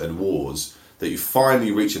invasions and wars, that you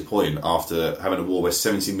finally reach a point after having a war where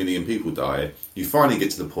 70 million people die, you finally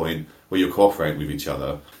get to the point where you're cooperating with each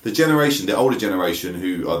other. The older generation,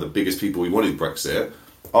 who are the biggest people who wanted Brexit,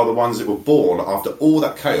 are the ones that were born after all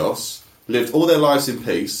that chaos, lived all their lives in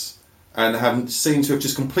peace, and have seemed to have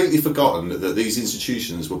just completely forgotten that these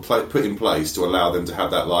institutions were put in place to allow them to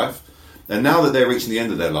have that life. And now that they're reaching the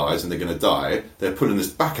end of their lives and they're going to die, they're pulling us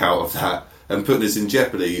back out of that and putting us in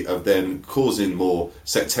jeopardy of then causing more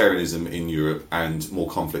sectarianism in Europe and more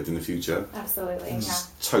conflict in the future. Absolutely,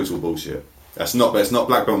 It's total bullshit. That's not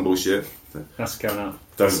black belt bullshit. That's going up.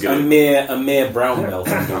 Don't get it. A mere brown belt.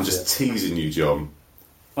 I'm just teasing you, John.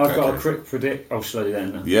 I've got a quick predict. Oh, shall I do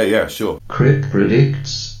that now? Yeah, sure. Crick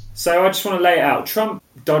predicts. So I just want to lay it out. Trump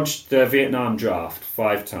dodged the Vietnam draft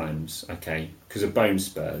 5 times, okay, because of bone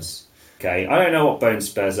spurs. Okay, I don't know what bone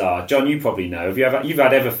spurs are. John, you probably know. You've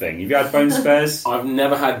had everything. Have you had bone spurs? I've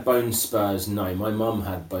never had bone spurs, no. My mum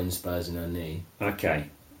had bone spurs in her knee. Okay.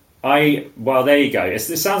 Well, there you go. It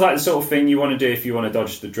sounds like the sort of thing you want to do if you want to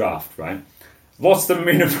dodge the draft, right? What's the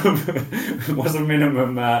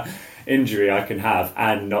minimum injury I can have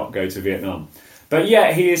and not go to Vietnam? But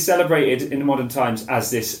yeah, he is celebrated in modern times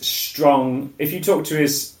as this strong... If you talk to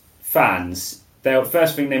his fans, the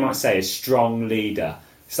first thing they might say is strong leader.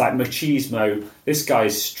 It's like machismo. This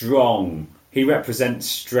guy's strong. He represents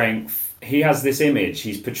strength. He has this image.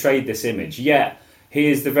 He's portrayed this image. Yet, he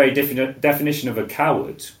is the very definition of a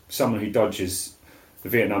coward. Someone who dodges the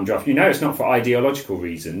Vietnam draft. You know it's not for ideological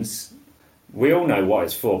reasons. We all know what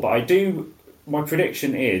it's for. But my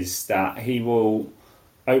prediction is that he will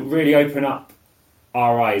really open up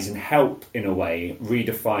our eyes and help, in a way,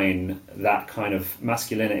 redefine that kind of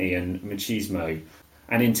masculinity and machismo.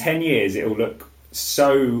 And in 10 years, it will look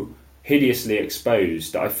so hideously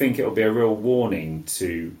exposed that I think it'll be a real warning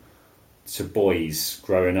to boys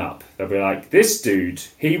growing up. They'll be like, this dude,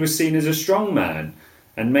 he was seen as a strong man.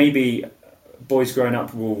 And maybe boys growing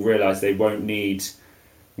up will realise they won't need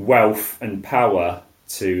wealth and power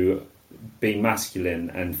to be masculine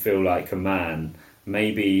and feel like a man.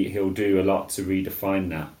 Maybe he'll do a lot to redefine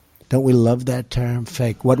that. Don't we love that term,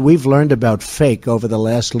 fake? What we've learned about fake over the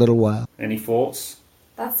last little while. Any thoughts?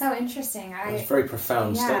 That's so interesting. It's a very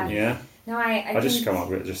profound statement. Yeah. No, I just come up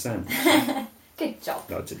with it just then. Good job.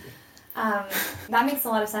 No, I didn't. That makes a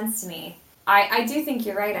lot of sense to me. I do think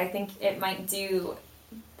you're right. I think it might do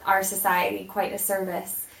our society quite a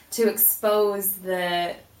service to expose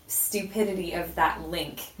the stupidity of that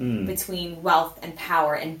link between wealth and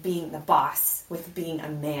power and being the boss with being a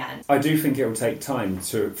man. I do think it will take time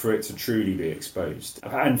for it to truly be exposed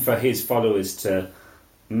and for his followers to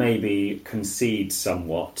maybe concede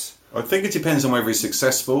somewhat. I think it depends on whether he's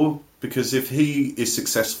successful, because if he is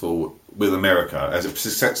successful with America,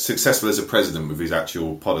 successful as a president with his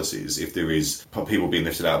actual policies, if there is people being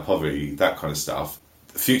lifted out of poverty, that kind of stuff,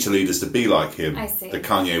 future leaders to be like him, the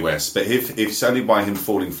Kanye West. But if it's only by him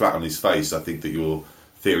falling flat on his face, I think that your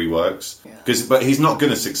theory works. But he's not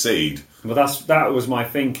going to succeed. Well, that was my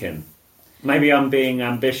thinking. Maybe I'm being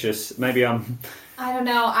ambitious. Maybe I'm... I don't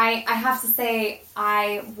know. I have to say,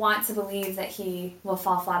 I want to believe that he will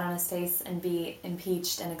fall flat on his face and be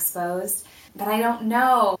impeached and exposed. But I don't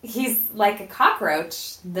know. He's like a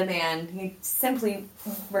cockroach, the man. He simply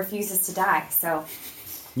refuses to die, so...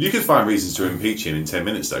 You could find reasons to impeach him in 10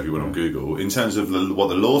 minutes, though, if you went on Google. In terms of what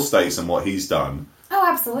the law states and what he's done, oh,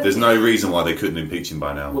 absolutely. There's no reason why they couldn't impeach him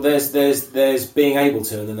by now. Well, there's being able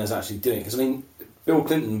to, and then there's actually doing it. Because, I mean, Bill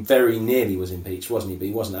Clinton very nearly was impeached, wasn't he? But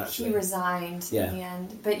he wasn't actually. He resigned in the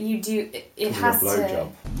end. But you do... It has to...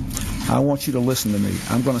 I want you to listen to me.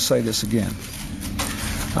 I'm going to say this again.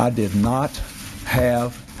 I did not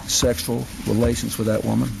have sexual relations with that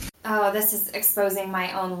woman. Oh, this is exposing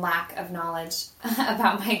my own lack of knowledge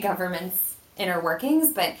about my government's inner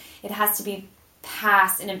workings, but it has to be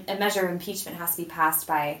passed, and a measure of impeachment has to be passed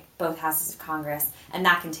by both houses of Congress, and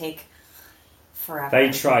that can take forever.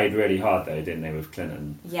 They tried really hard, though, didn't they, with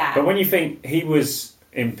Clinton? Yeah. But when you think he was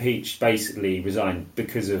impeached, basically resigned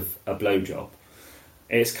because of a blowjob,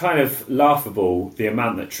 it's kind of laughable the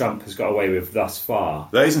amount that Trump has got away with thus far.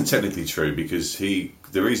 That isn't technically true, because the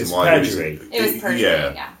reason it's why perjury. It was perjury,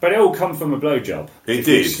 yeah. But it all come from a blowjob. It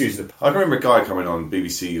did. I can remember a guy coming on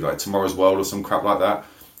BBC, like Tomorrow's World or some crap like that,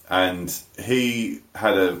 and he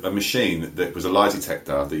had a machine that was a lie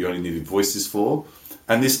detector that you only needed voices for.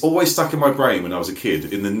 And this always stuck in my brain when I was a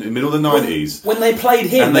kid, in the middle of the 90s. When they played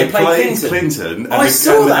him, and they played Clinton. And I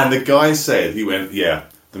saw that. And the guy said, he went, yeah,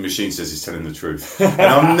 the machine says he's telling the truth. And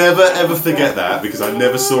I'll never, ever forget that, because I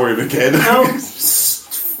never saw him again. How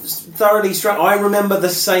thoroughly struck. I remember the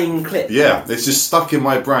same clip. Yeah, it's just stuck in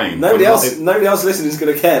my brain. Nobody else listening is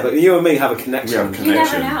going to care, but you and me have a connection. We have a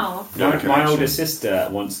connection. You never know. My older sister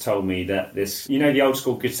once told me that the old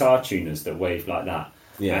school guitar tuners that wave like that?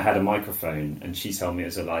 Yeah. I had a microphone, and she told me it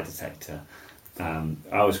was a lie detector.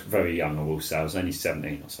 I was very young, I will say. I was only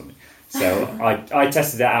 17 or something. So I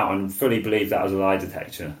tested it out and fully believed that was a lie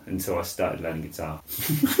detector until I started learning guitar.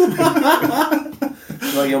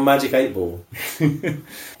 Like your magic 8-ball.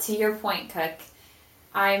 To your point, Cook,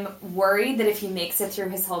 I'm worried that if he makes it through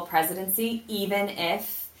his whole presidency, even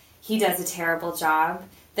if he does a terrible job,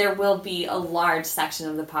 there will be a large section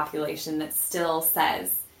of the population that still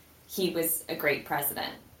says he was a great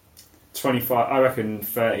president. 25, I reckon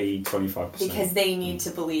 30, 25%. Because they need to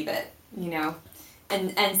believe it, you know.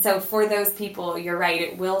 And so for those people, you're right,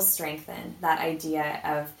 it will strengthen that idea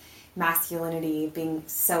of masculinity being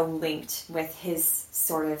so linked with his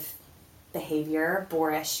sort of behavior,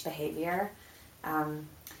 boorish behavior.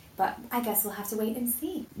 But I guess we'll have to wait and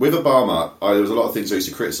see. With Obama, there was a lot of things I used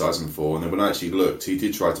to criticise him for, and then when I actually looked, he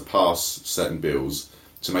did try to pass certain bills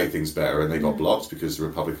to make things better, and they got blocked because the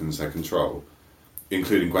Republicans had control,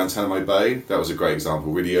 including Guantanamo Bay. That was a great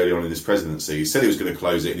example, really early on in his presidency. He said he was going to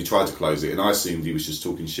close it, and he tried to close it, and I assumed he was just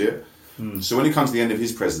talking shit. So when it comes to the end of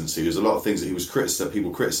his presidency, there's a lot of things that he was that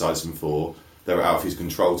people criticised him for that were out of his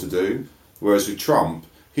control to do. Whereas with Trump,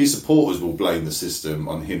 his supporters will blame the system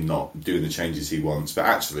on him not doing the changes he wants, but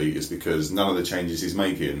actually it's because none of the changes he's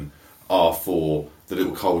making are for the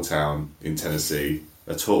little coal town in Tennessee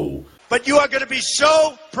at all. But you are going to be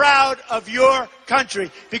so proud of your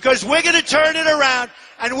country because we're going to turn it around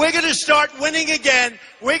and we're going to start winning again.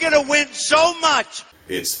 We're going to win so much.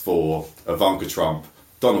 It's for Ivanka Trump,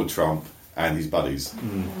 Donald Trump, and his buddies.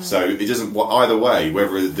 So it doesn't, either way,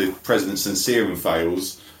 whether the president's sincere and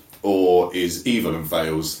fails or is evil and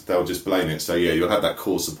fails, they'll just blame it. So yeah, you'll have that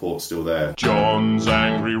core support still there. John's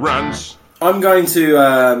Angry Rants. I'm going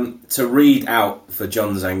to read out for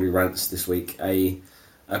John's Angry Rants this week a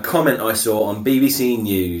comment I saw on BBC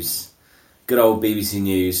News. Good old BBC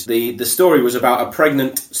News. The story was about a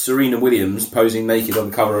pregnant Serena Williams posing naked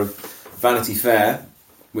on the cover of Vanity Fair,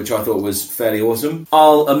 which I thought was fairly awesome.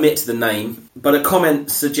 I'll omit the name, but a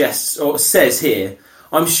comment suggests, or says here,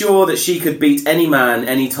 I'm sure that she could beat any man,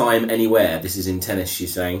 anytime, anywhere. This is in tennis,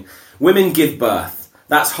 she's saying. Women give birth.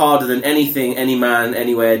 That's harder than anything any man,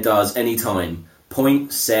 anywhere does, anytime.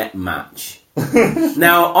 Point, set, match.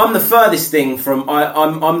 Now, I'm the furthest thing from...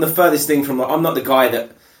 I'm the furthest thing from... I'm not the guy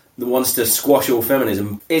that wants to squash all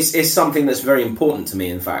feminism. It's something that's very important to me,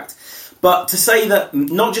 in fact. But to say that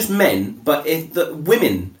not just men, but that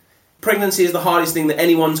women, pregnancy is the hardest thing that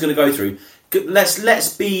anyone's going to go through.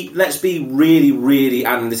 Let's be really, really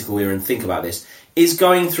analytical here and think about this. Is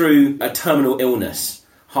going through a terminal illness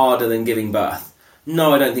harder than giving birth?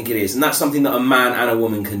 No, I don't think it is. And that's something that a man and a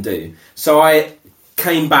woman can do. So I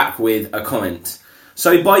came back with a comment.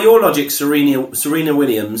 So by your logic, Serena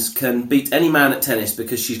Williams can beat any man at tennis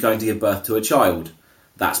because she's going to give birth to a child.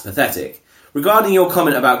 That's pathetic. Regarding your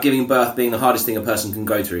comment about giving birth being the hardest thing a person can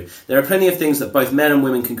go through, there are plenty of things that both men and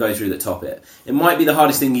women can go through that top it. It might be the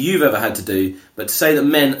hardest thing you've ever had to do, but to say that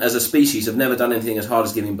men as a species have never done anything as hard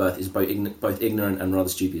as giving birth is both ignorant and rather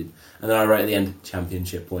stupid. And then I wrote at the end,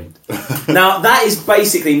 championship point. Now that is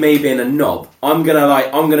basically me being a knob. I'm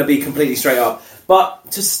gonna be completely straight up.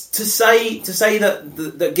 But to say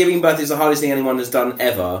that giving birth is the hardest thing anyone has done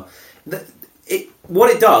ever, what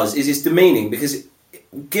it does is it's demeaning because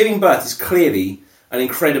giving birth is clearly an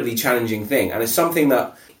incredibly challenging thing, and it's something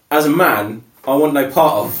that, as a man, I want no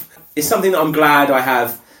part of. It's something that I'm glad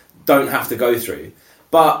don't have to go through.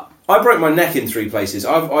 But I broke my neck in 3 places.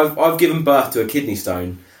 I've given birth to a kidney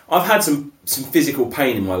stone. I've had some physical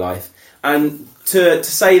pain in my life, and to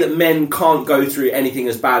say that men can't go through anything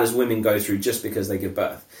as bad as women go through just because they give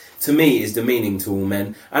birth, to me is demeaning to all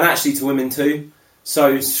men, and actually to women too.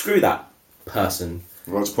 So screw that person.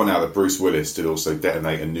 I'd like to point out that Bruce Willis did also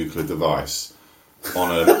detonate a nuclear device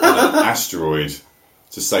on an asteroid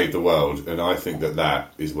to save the world, and I think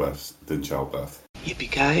that is worse than childbirth.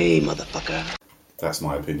 Yippee-ki-yay, motherfucker. That's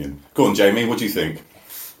my opinion. Go on, Jamie, what do you think?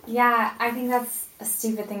 Yeah, I think that's a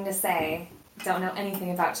stupid thing to say. Don't know anything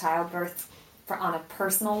about childbirth on a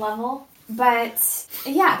personal level. But,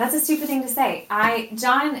 yeah, that's a stupid thing to say.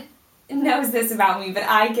 John knows this about me, but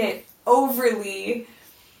I get overly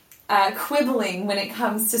quibbling when it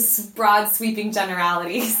comes to broad sweeping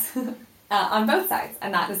generalities on both sides,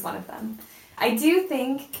 and that is one of them. I do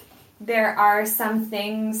think there are some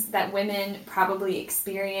things that women probably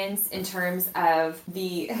experience in terms of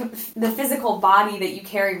the physical body that you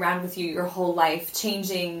carry around with you your whole life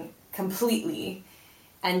changing completely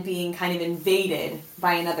and being kind of invaded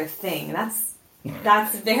by another thing.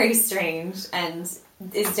 That's very strange and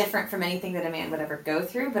is different from anything that a man would ever go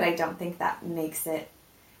through, but I don't think that makes it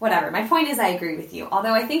whatever. My point is I agree with you.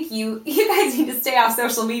 Although I think you guys need to stay off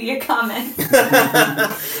social media comments.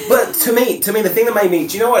 But to me, the thing that made me...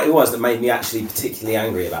 Do you know what it was that made me actually particularly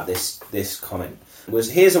angry about this comment? was,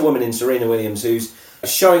 here's a woman in Serena Williams who's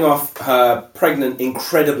showing off her pregnant,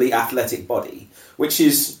 incredibly athletic body, which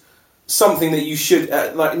is something that you should,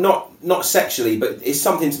 not sexually, but it's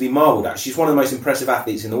something to be marvelled at. She's one of the most impressive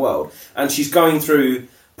athletes in the world, and she's going through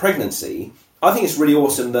pregnancy. I think it's really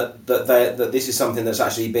awesome that this is something that's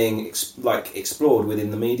actually being explored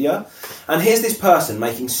within the media. And here's this person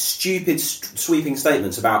making stupid, sweeping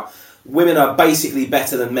statements about women are basically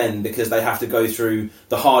better than men because they have to go through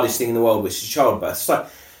the hardest thing in the world, which is childbirth. So,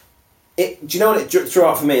 do you know what it threw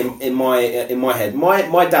out for me in my head?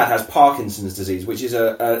 My dad has Parkinson's disease, which is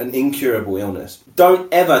an incurable illness.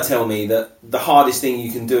 Don't ever tell me that the hardest thing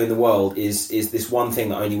you can do in the world is this one thing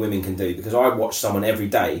that only women can do, because I watch someone every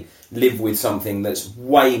day live with something that's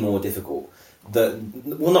way more difficult. That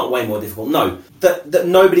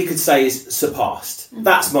nobody could say is surpassed.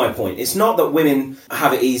 That's my point. It's not that women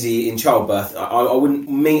have it easy in childbirth. I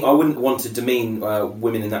wouldn't want to demean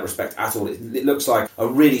women in that respect at all. It looks like a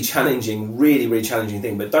really challenging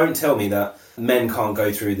thing. But don't tell me that men can't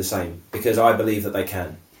go through the same, because I believe that they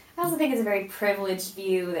can. I also think it's a very privileged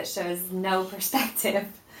view that shows no perspective.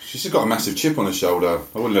 She's just got a massive chip on her shoulder.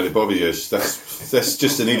 I wouldn't let it bother you. That's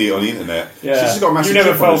just an idiot on the internet. Yeah. She's just got a massive chip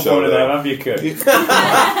on her shoulder. You never fell for one of them, have you,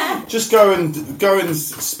 Cook? Just go and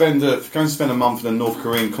spend a month in a North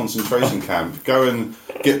Korean concentration camp. Go and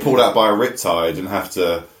get pulled out by a riptide and have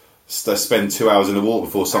to spend 2 hours in the water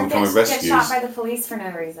before someone comes and rescues. Get shot by the police for no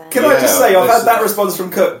reason. Can I just say, I've had that response from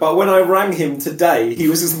Cook, but when I rang him today,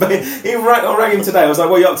 I rang him today, I was like,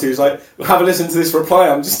 what are you up to? He was like, have a listen to this reply,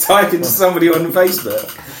 I'm just typing to somebody on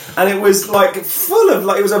Facebook. And it was full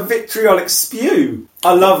of, it was a vitriolic spew.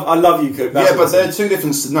 I love you, Cook. But they're two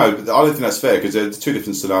different. No, but I don't think that's fair, because they're two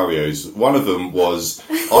different scenarios. One of them was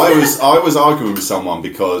I was arguing with someone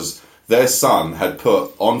because their son had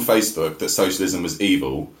put on Facebook that socialism was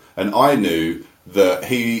evil, and I knew that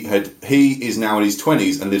he is now in his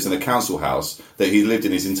 20s and lives in a council house that he lived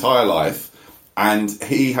in his entire life. And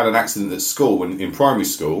he had an accident at school, in primary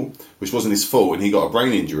school, which wasn't his fault, and he got a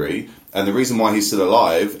brain injury. And the reason why he's still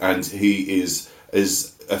alive and he is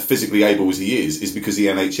as physically able as he is because of the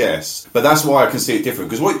NHS. But that's why I can see it different.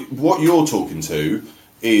 Because what you're talking to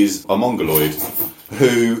is a mongoloid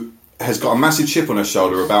who has got a massive chip on her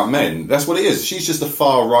shoulder about men. That's what it is. She's just the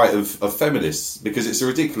far right of feminists, because it's a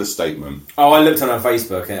ridiculous statement. Oh, I looked on her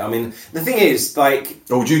Facebook. I mean, the thing is,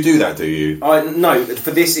 Oh, do you do that, do you? No, for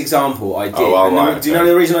this example, I did. Right, do you know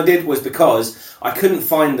the reason I did? Was because I couldn't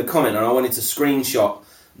find the comment, and I wanted to screenshot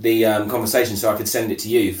the conversation so I could send it to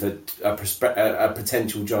you for a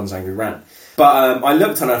potential John's Angry Rant. But I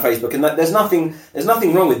looked on her Facebook, and there's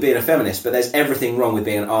nothing wrong with being a feminist, but there's everything wrong with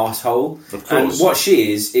being an arsehole. Of course. And what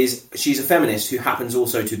she is she's a feminist who happens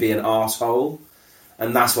also to be an arsehole,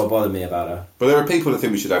 and that's what bothered me about her. But there are people that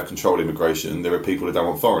think we should have controlled immigration. There are people that don't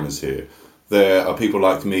want foreigners here. There are people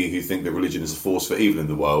like me who think that religion is a force for evil in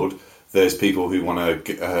the world. There's people who want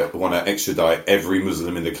to extradite every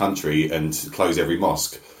Muslim in the country and close every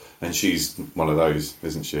mosque. And she's one of those,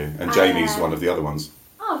 isn't she? And Jamie's one of the other ones.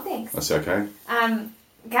 Oh, thanks. That's okay.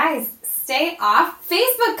 Guys, stay off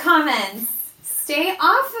Facebook comments. Stay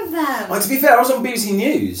off of them. Well, to be fair, I was on BBC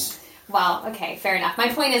News. Well, okay, fair enough. My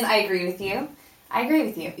point is, I agree with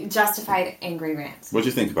you. Justified angry rant. What do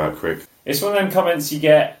you think about it, Crick? It's one of them comments you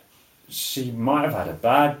get. She might have had a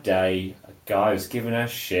bad day. A guy was giving her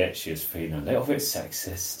shit. She was feeling a little bit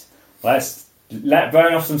sexist. Let's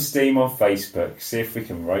burn off some steam on Facebook. See if we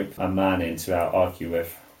can rope a man in to argue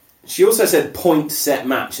with. She also said point set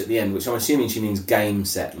match at the end, which I'm assuming she means game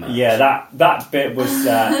set match. Yeah, that bit was the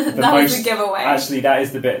that most. Was a giveaway. Actually, that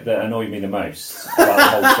is the bit that annoyed me the most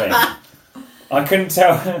about the whole thing. I couldn't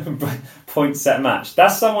tell point set match.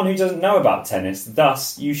 That's someone who doesn't know about tennis.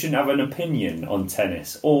 Thus, you shouldn't have an opinion on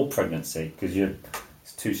tennis or pregnancy because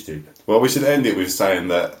it's too stupid. Well, we should end it with saying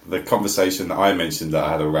that the conversation that I mentioned that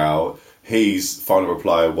I had a row. His final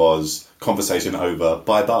reply was, conversation over,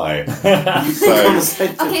 bye-bye.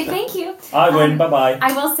 Okay, thank you. I win, bye-bye.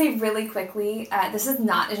 I will say really quickly, this is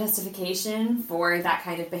not a justification for that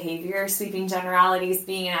kind of behavior, sweeping generalities,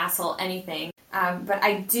 being an asshole, anything. But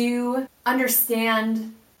I do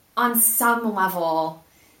understand on some level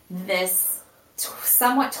this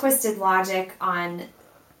somewhat twisted logic on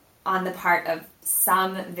the part of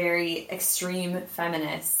some very extreme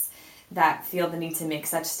feminists that feel the need to make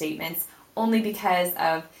such statements, only because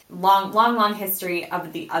of long history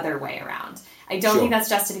of the other way around. I don't think that's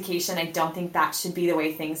justification. I don't think that should be the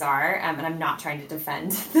way things are. And I'm not trying to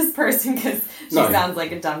defend this person because she sounds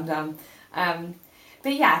like a dum-dum.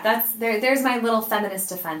 But yeah, there's my little feminist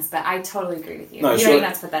defense, but I totally agree with you. You don't even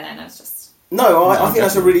have to put that in. No, I think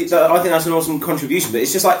that's an awesome contribution. But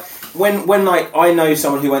it's just like when like I know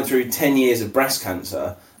someone who went through 10 years of breast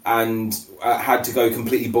cancer and had to go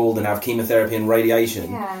completely bald and have chemotherapy and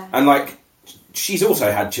radiation, and like she's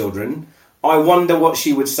also had children. I wonder what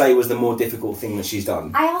she would say was the more difficult thing that she's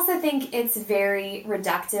done. I also think it's very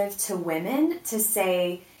reductive to women to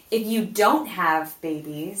say if you don't have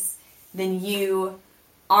babies, then you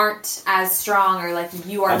aren't as strong, or like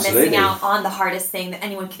you are missing out on the hardest thing that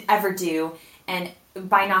anyone could ever do, and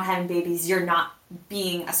by not having babies you're not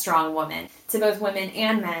being a strong woman. To both women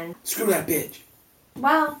and men. Screw that bitch.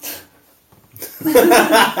 Well.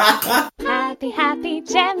 Happy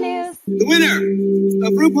Jam News. The winner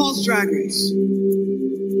of RuPaul's Drag Race,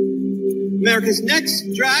 America's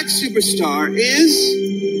Next Drag Superstar, is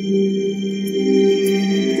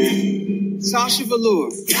Sasha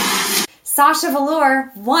Velour. Sasha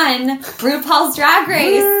Velour won RuPaul's Drag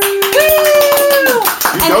Race.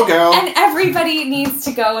 Go, girl. And everybody needs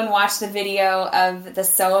to go and watch the video of the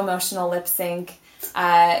So Emotional lip sync.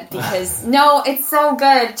 Because no, it's so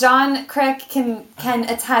good. John Crick can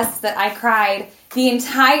attest that I cried the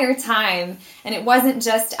entire time, and it wasn't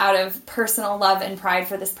just out of personal love and pride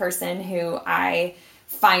for this person who I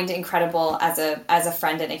find incredible as a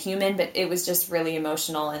friend and a human, but it was just really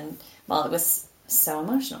emotional, and well, it was so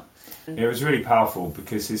emotional. It was really powerful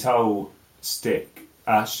because his whole stick,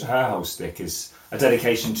 her whole stick, is a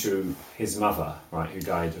dedication to his mother, right, who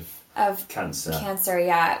died of cancer. Cancer,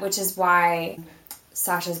 yeah, which is why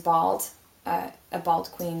Sasha's bald. A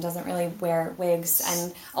bald queen doesn't really wear wigs,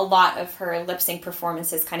 and a lot of her lip sync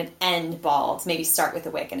performances kind of end bald. Maybe start with a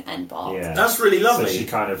wig and end bald. Yeah, that's really lovely. So she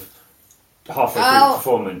kind of halfway through the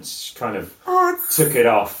performance, she kind of took it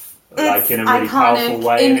off, like in a really powerful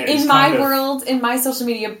way. In my world, in my social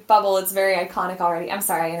media bubble, it's very iconic already. I'm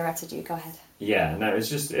sorry, I interrupted you. Go ahead. Yeah, no, it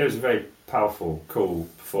was a very powerful, cool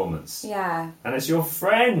performance. Yeah, and it's your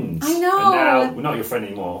friend. I know. And now, well, not your friend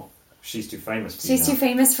anymore. She's too famous for you now. She's too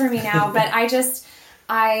famous for me now, but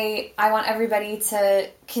I want everybody to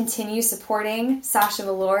continue supporting Sasha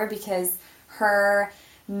Velour because her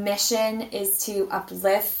mission is to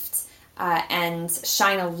uplift and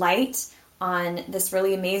shine a light on this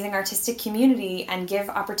really amazing artistic community and give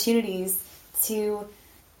opportunities to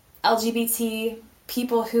LGBT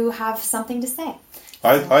people who have something to say.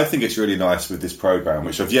 I think it's really nice with this programme,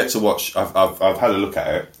 which I've yet to watch. I've had a look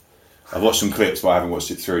at it. I've watched some clips, but I haven't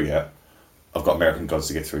watched it through yet. I've got American Gods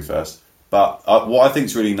to get through first. But what I think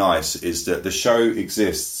is really nice is that the show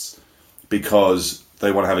exists because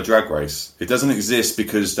they want to have a drag race. It doesn't exist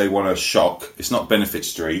because they want to shock. It's not Benefit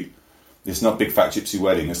Street. It's not Big Fat Gypsy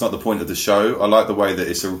Wedding. It's not the point of the show. I like the way that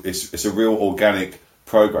it's a real organic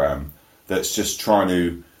programme that's just trying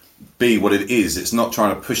to be what it is. It's not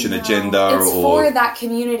trying to push an agenda. It's for that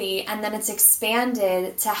community, and then it's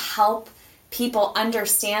expanded to help people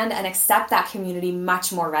understand and accept that community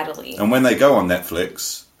much more readily. And when they go on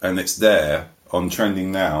Netflix and it's there on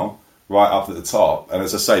Trending Now, right up at the top, and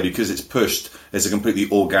as I say, because it's pushed as a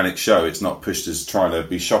completely organic show, it's not pushed as trying to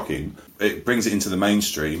be shocking, it brings it into the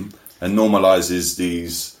mainstream and normalises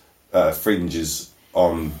these fringes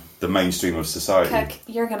on the mainstream of society. Cook,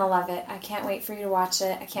 you're going to love it. I can't wait for you to watch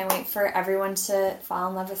it. I can't wait for everyone to fall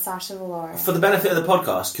in love with Sasha Velour. For the benefit of the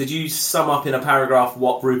podcast, could you sum up in a paragraph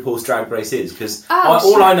what RuPaul's Drag Race is? Because sure.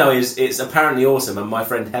 All I know is it's apparently awesome, and my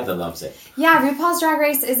friend Heather loves it. Yeah, RuPaul's Drag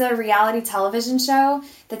Race is a reality television show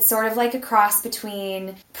that's sort of like a cross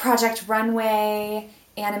between Project Runway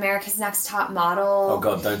and America's Next Top Model. Oh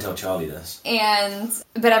God, don't tell Charlie this.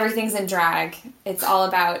 But everything's in drag. It's all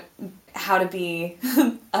about how to be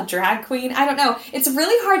a drag queen. I don't know. It's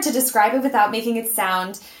really hard to describe it without making it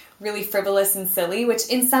sound really frivolous and silly, which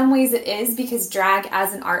in some ways it is, because drag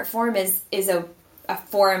as an art form is a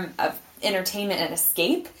form of entertainment and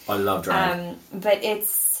escape. I love drag. But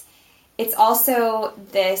it's also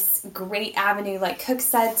this great avenue, like Cook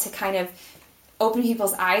said, to kind of open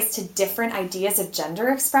people's eyes to different ideas of gender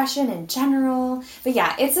expression in general. But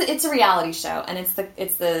yeah, it's a reality show, and it's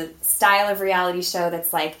the style of reality show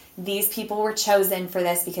that's like, these people were chosen for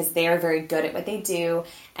this because they are very good at what they do,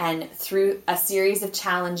 and through a series of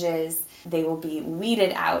challenges they will be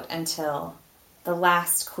weeded out until the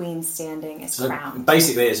last queen standing is crowned.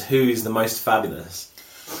 Basically it's who's the most fabulous.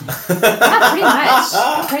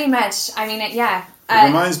 Yeah, pretty much. I mean, yeah. It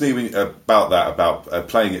reminds me about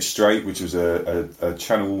Playing It Straight, which was a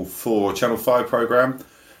Channel 4, Channel 5 programme.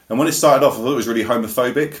 And when it started off, I thought it was really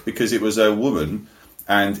homophobic because it was a woman,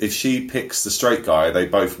 and if she picks the straight guy, they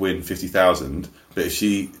both win 50,000. But if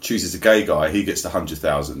she chooses a gay guy, he gets the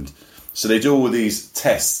 100,000. So they do all of these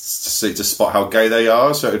tests to spot how gay they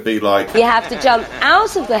are. So it would be like, you have to jump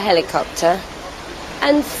out of the helicopter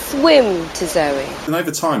and swim to Zoe. And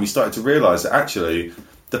over time, you started to realise that actually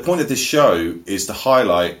the point of this show is to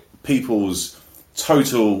highlight people's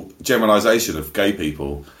total generalisation of gay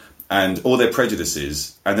people and all their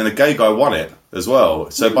prejudices, and then a gay guy won it as well.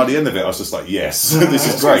 So by the end of it, I was just like, yes, this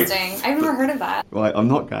is great. Interesting. I've never heard of that. Right, I'm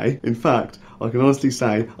not gay. In fact, I can honestly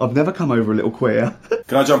say I've never come over a little queer.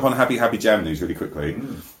 Can I jump on Happy Happy Jam News really quickly?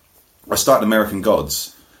 I started American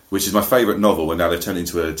Gods, which is my favourite novel, and now they've turned it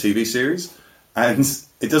into a TV series. And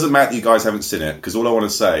it doesn't matter that you guys haven't seen it, because all I want to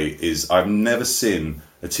say is I've never seen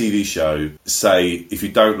a TV show say, if you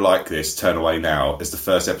don't like this, turn away now, as the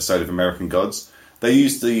first episode of American Gods. They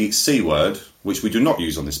used the C word, which we do not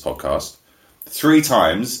use on this podcast, 3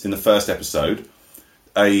 times in the first episode.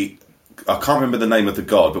 I can't remember the name of the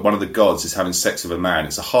god, but one of the gods is having sex with a man.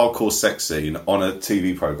 It's a hardcore sex scene on a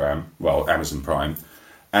TV programme, well, Amazon Prime.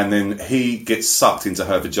 And then he gets sucked into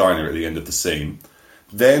her vagina at the end of the scene.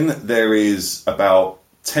 Then there is about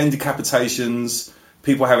 10 decapitations,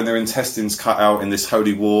 people having their intestines cut out in this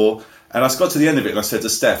holy war. And I got to the end of it and I said to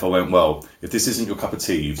Steph, I went, well, if this isn't your cup of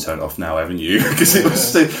tea, you've turned off now, haven't you? Because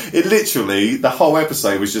it literally, the whole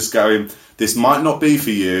episode was just going, this might not be for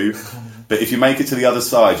you, but if you make it to the other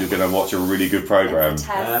side, you're going to watch a really good programme.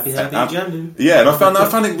 Happy Jam. Yeah, and I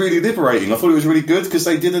found it really liberating. I thought it was really good because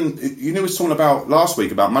they didn't, you know, we was talking about last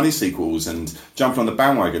week about money sequels and jumping on the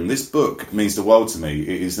bandwagon. This book means the world to me.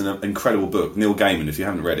 It is an incredible book. Neil Gaiman, if you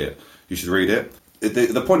haven't read it, you should read it.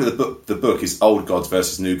 The point of the book is old gods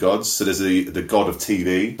versus new gods. So there's the god of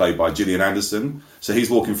TV, played by Gillian Anderson. So he's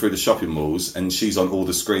walking through the shopping malls and she's on all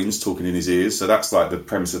the screens talking in his ears. So that's like the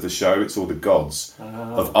premise of the show. It's all the gods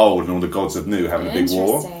of old and all the gods of new having a big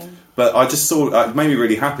war. But I just thought, it made me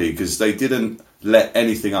really happy because they didn't let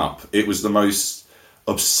anything up. It was the most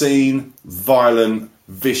obscene, violent,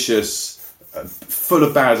 vicious, full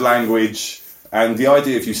of bad language. And the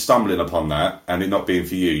idea of you stumbling upon that and it not being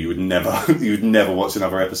for you, you would never watch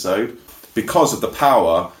another episode because of the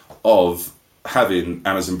power of having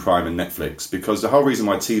Amazon Prime and Netflix. Because the whole reason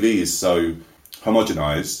why TV is so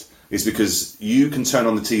homogenized is because you can turn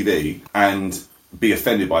on the TV and be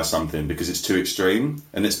offended by something because it's too extreme,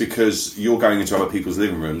 and it's because you're going into other people's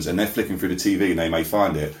living rooms and they're flicking through the TV and they may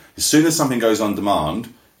find it. As soon as something goes on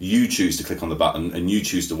demand, you choose to click on the button and you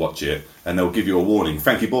choose to watch it, and they'll give you a warning.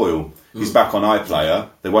 Frankie Boyle, he's back on iPlayer.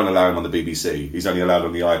 They won't allow him on the BBC. He's only allowed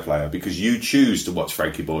on the iPlayer because you choose to watch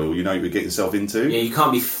Frankie Boyle. You know what you get yourself into. Yeah, you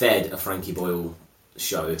can't be fed a Frankie Boyle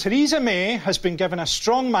show. Theresa May has been given a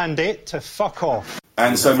strong mandate to fuck off.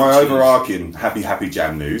 And so my overarching Happy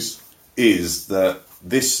Jam News is that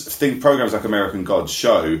programs like American Gods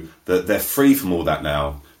show that they're free from all that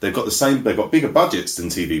now. They've got bigger budgets than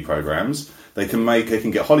TV programs. They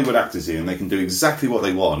can get Hollywood actors in, they can do exactly what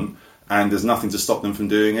they want, and there's nothing to stop them from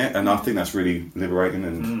doing it. And I think that's really liberating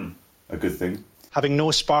and a good thing. Having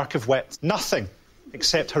no spark of wit, nothing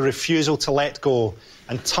except her refusal to let go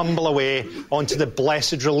and tumble away onto the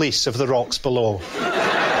blessed release of the rocks below.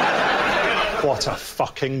 What a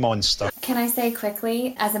fucking monster. Can I say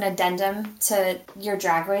quickly, as an addendum to your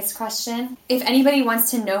Drag Race question, if anybody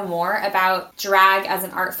wants to know more about drag as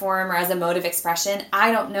an art form or as a mode of expression,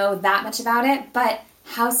 I don't know that much about it, but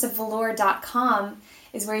houseofvelour.com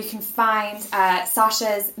is where you can find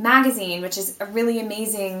Sasha's magazine, which is a really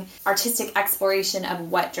amazing artistic exploration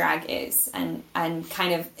of what drag is, and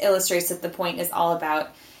kind of illustrates that the point is all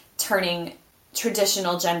about turning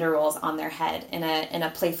traditional gender roles on their head in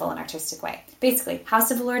a playful and artistic way. Basically,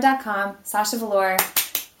 houseofvelour.com, Sasha Velour,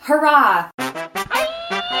 hurrah!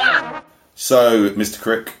 So, Mr.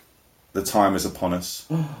 Crick, the time is upon us.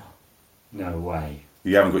 No way.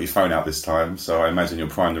 You haven't got your phone out this time, so I imagine you're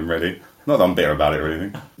primed and ready. Not that I'm bitter about it or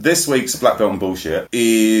anything. This week's Black Belt and Bullshit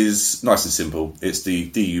is nice and simple. It's the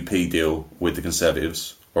DUP deal with the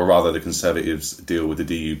Conservatives, or rather the Conservatives deal with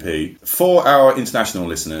the DUP. For our international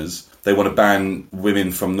listeners, they want to ban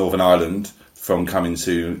women from Northern Ireland from coming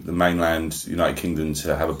to the mainland United Kingdom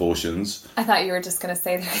to have abortions. I thought you were just going to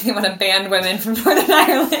say that they want to ban women from Northern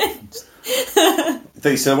Ireland.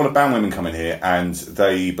 They want to ban women coming here, and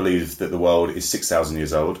they believe that the world is 6,000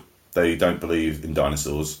 years old. They don't believe in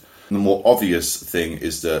dinosaurs. And the more obvious thing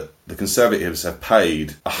is that the Conservatives have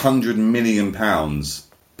paid £100 million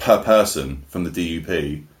per person from the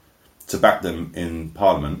DUP to back them in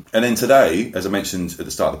Parliament. And then today, as I mentioned at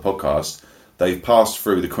the start of the podcast, they've passed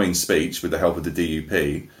through the Queen's speech with the help of the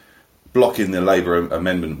DUP, blocking the Labour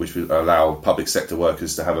amendment which would allow public sector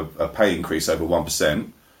workers to have a pay increase over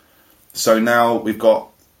 1%. So now we've got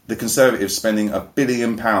the Conservatives spending £1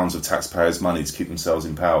 billion of taxpayers' money to keep themselves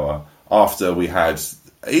in power after we had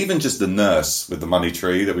even just the nurse with the money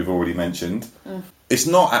tree that we've already mentioned, it's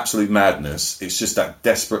not absolute madness. It's just that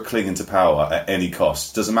desperate clinging to power at any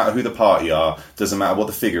cost. Doesn't matter who the party are, doesn't matter what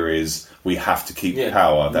the figure is, we have to keep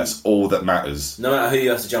power. That's all that matters. No matter who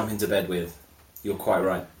you have to jump into bed with. You're quite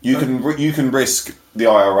right. You can risk the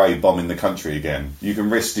IRA bombing the country again. You can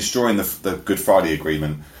risk destroying the Good Friday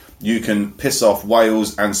Agreement. You can piss off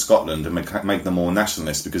Wales and Scotland and make them more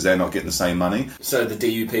nationalist because they're not getting the same money. So the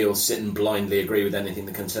DUP will sit and blindly agree with anything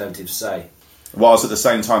the Conservatives say. Whilst at the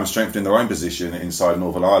same time strengthening their own position inside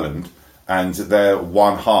Northern Ireland, and they're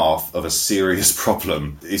one half of a serious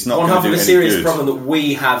problem. It's not one going half to do of a any serious good. problem that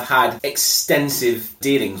we have had extensive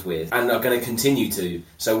dealings with and are going to continue to.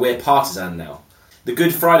 So we're partisan now. The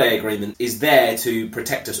Good Friday Agreement is there to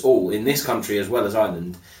protect us all in this country as well as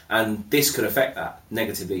Ireland, and this could affect that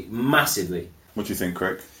negatively, massively. What do you think,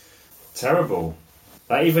 Crick? Terrible.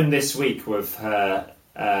 Like even this week with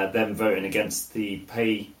them voting against the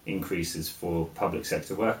pay increases for public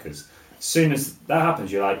sector workers. As soon as that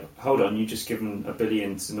happens, you're like, hold on, you just given $1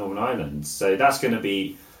 billion to Northern Ireland. So that's going to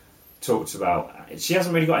be talked about. She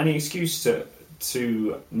hasn't really got any excuse to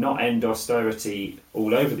not end austerity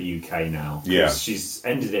all over the UK now. Yeah. She's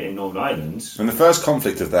ended it in Northern Ireland. And the first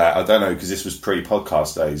conflict of that, I don't know, because this was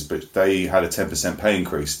pre-podcast days, but they had a 10% pay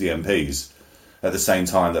increase, the MPs, at the same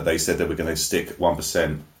time that they said they were going to stick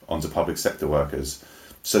 1% onto public sector workers.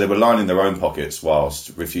 So they were lining their own pockets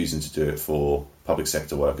whilst refusing to do it for public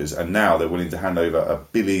sector workers. And now they're willing to hand over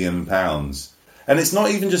 £1 billion. And it's not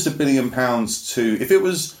even just £1 billion to...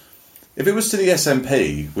 If it was to the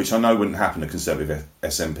SNP, which I know wouldn't happen, a Conservative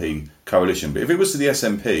SNP coalition, but if it was to the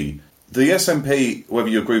SNP, whether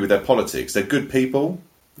you agree with their politics, they're good people,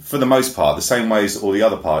 for the most part, the same way as all the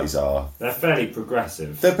other parties are. They're fairly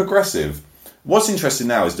progressive. They're progressive. What's interesting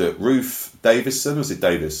now is that Ruth Davison, was it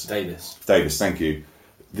Davis? Davis, thank you.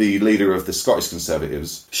 The leader of the Scottish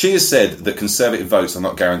Conservatives. She has said that Conservative votes are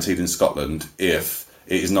not guaranteed in Scotland if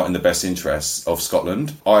it is not in the best interests of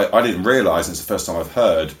Scotland. I didn't realise, and it's the first time I've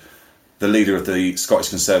heard the leader of the Scottish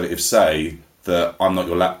Conservatives say that I'm not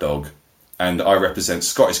your lapdog and I represent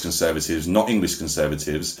Scottish Conservatives, not English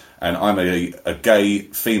Conservatives, and I'm a gay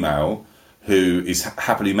female who is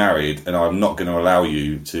happily married, and I'm not going to allow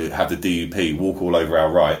you to have the DUP walk all over our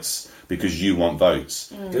rights because you want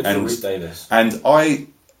votes. Good for Ruth Davis. And I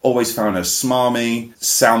always found her smarmy,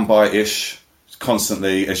 soundbite-ish,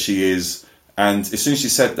 constantly as she is. And as soon as she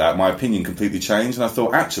said that, my opinion completely changed, and I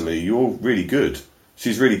thought, actually, you're really good.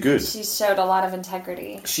 She's really good. She showed a lot of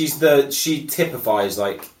integrity. She typifies,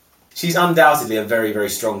 like, she's undoubtedly a very, very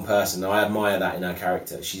strong person. I admire that in her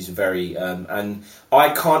character. She's very, and I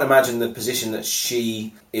can't imagine the position that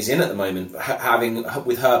she is in at the moment, having,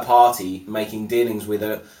 with her party, making dealings with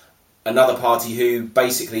another party who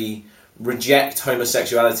basically reject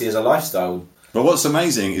homosexuality as a lifestyle. But what's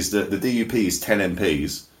amazing is that the DUP is 10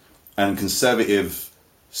 MPs and Conservative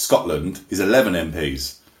Scotland is 11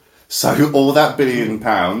 MPs. So all that £1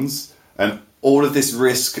 billion and all of this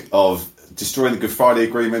risk of destroying the Good Friday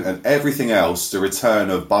Agreement and everything else, the return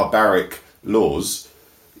of barbaric laws,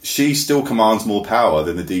 she still commands more power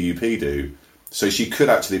than the DUP do. So she could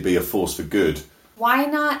actually be a force for good. Why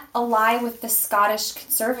not ally with the Scottish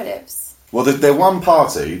Conservatives? Well, they're one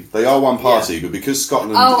party. They are one party, but because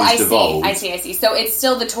Scotland is devolved... I see. So it's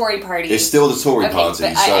still the Tory party. It's still the Tory party.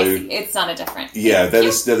 But so I see. It's not a different... Yeah, they're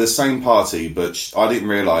the same party, but I didn't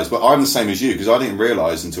realise... But I'm the same as you, because I didn't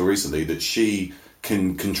realise until recently that she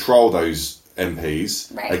can control those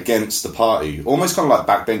MPs against the party. Almost kind of like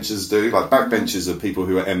backbenchers do. Like backbenchers are people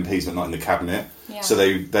who are MPs but not in the cabinet. Yeah. So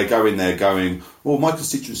they go in there going, well, my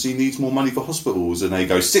constituency needs more money for hospitals. And they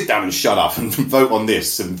go, sit down and shut up and vote on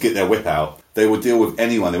this and get their whip out. They will deal with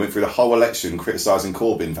anyone. They went through the whole election criticising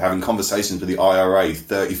Corbyn for having conversations with the IRA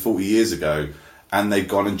 30, 40 years ago. And they've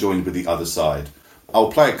gone and joined with the other side.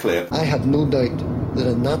 I'll play a clip. I have no doubt that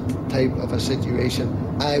in that type of a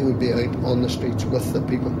situation, I would be out on the streets with the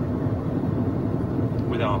people.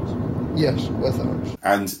 With arms? Yes, with arms.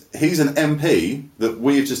 And he's an MP that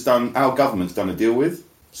we have just done, our government's done a deal with.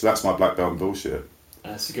 So that's my black belt and bullshit.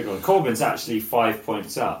 That's a good one. Corbyn's actually 5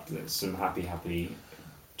 points up. That's some happy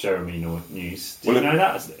Jeremy news. Do you know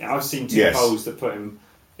that? I've seen two polls that put him,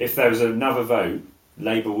 if there was another vote,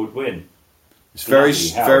 Labour would win. It's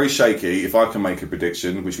very shaky. If I can make a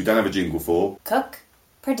prediction, which we don't have a jingle for. Cook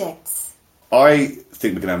predicts. I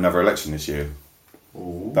think we're going to have another election this year.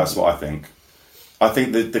 Ooh. That's what I think. I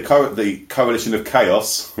think the coalition of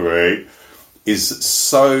chaos, right, is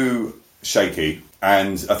so shaky,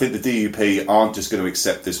 and I think the DUP aren't just going to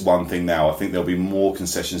accept this one thing now. I think there'll be more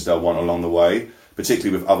concessions they'll want along the way.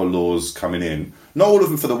 particularly with other laws coming in. Not all of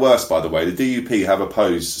them for the worst, by the way. The DUP have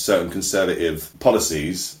opposed certain conservative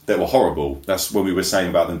policies that were horrible. That's what we were saying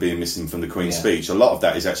about them being missing from the Queen's speech. A lot of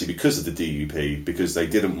that is actually because of the DUP, because they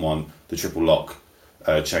didn't want the triple lock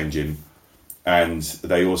changing. And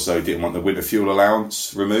they also didn't want the winter fuel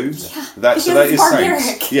allowance removed. Yeah, that is barbaric.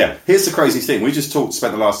 saying, yeah. Here's the crazy thing: we just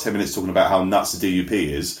spent the last 10 minutes talking about how nuts the DUP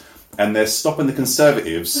is, and they're stopping the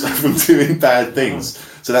Conservatives from doing bad things.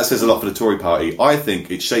 So that says a lot for the Tory party. I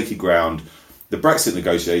think it's shaky ground. The Brexit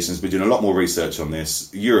negotiations. We're doing a lot more research on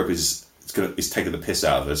this. Europe is taking the piss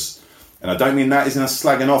out of us, and I don't mean that in a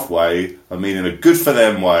slagging off way. I mean in a good for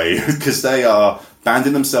them way, because they are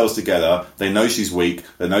banding themselves together. They know she's weak.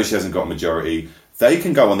 They know she hasn't got a majority. They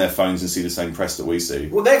can go on their phones and see the same press that we see.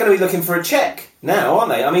 Well, they're going to be looking for a check now,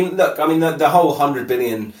 aren't they? I mean, look, the whole 100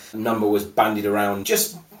 billion number was bandied around,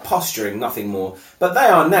 just posturing, nothing more. But they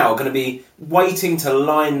are now going to be waiting to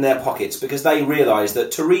line their pockets because they realise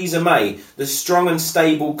that Theresa May, the strong and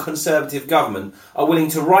stable Conservative government, are willing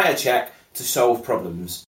to write a cheque to solve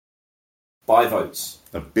problems. Buy votes.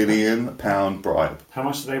 £1 billion bribe. How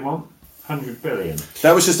much do they want? 100 billion.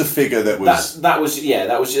 That was just a figure that was... That was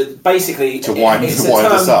just basically... To wind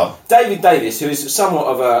us up. David Davis, who is somewhat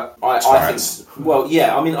of a... I think... Well,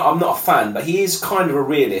 yeah, I mean, I'm not a fan, but he is kind of a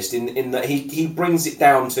realist in that he brings it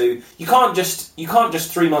down to... You can't just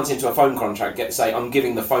 3 months into a phone contract say, I'm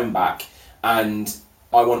giving the phone back and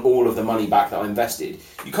I want all of the money back that I invested.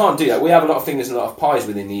 You can't do that. We have a lot of fingers and a lot of pies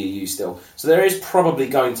within the EU still. So there is probably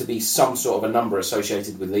going to be some sort of a number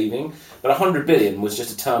associated with leaving. But 100 billion was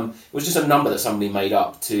just a term, it was just a number that somebody made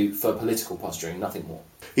up for political posturing, nothing more.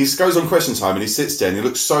 He goes on Question Time and he sits there and he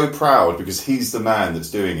looks so proud because he's the man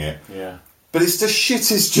that's doing it. Yeah. But it's the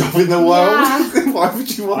shittest job in the world. Yeah. Why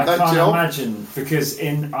would you want that job? I can't imagine, because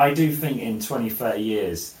I do think in 20, 30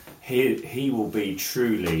 years, he will be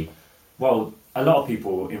truly... Well, a lot of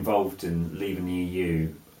people involved in leaving the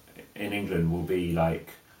EU in England will be like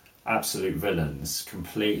absolute villains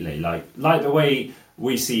completely. Like the way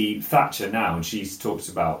we see Thatcher now, and she's talked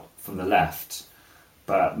about from the left,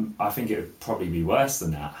 but I think it would probably be worse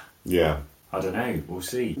than that. Yeah. I don't know. We'll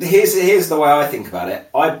see. Here's the way I think about it.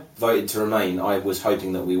 I voted to remain. I was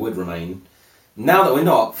hoping that we would remain. Now that we're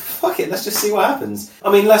not, fuck it, let's just see what happens.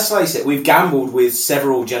 I mean, let's face it, we've gambled with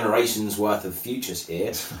several generations worth of futures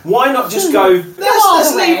here. Why not just go,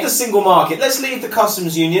 let's leave the single market, let's leave the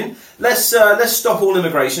customs union, let's stop all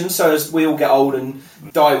immigration so as we all get old and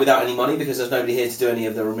die without any money because there's nobody here to do any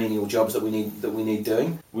of the remedial jobs that we need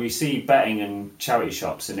doing. We see betting and charity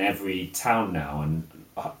shops in every town now, and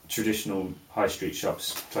traditional high street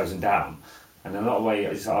shops closing down. And in a lot of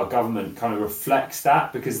ways, our government kind of reflects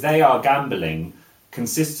that because they are gambling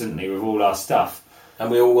consistently with all our stuff.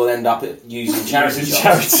 And we all will end up using charity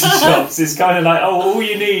shops. It's kind of like, all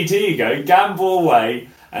you need, here you go, gamble away,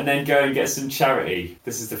 and then go and get some charity.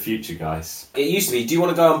 This is the future, guys. It used to be, do you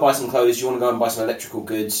want to go and buy some clothes? Do you want to go and buy some electrical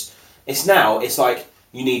goods? It's like,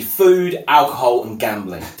 you need food, alcohol, and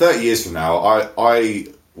gambling. 30 years from now, I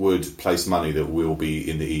would place money that we'll be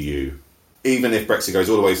in the EU. Even if Brexit goes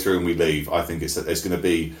all the way through and we leave, I think it's just going to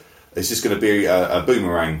be a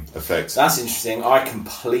boomerang effect. That's interesting. I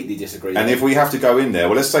completely disagree. And if we have to go in there,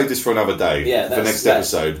 well, let's save this for another day, for the next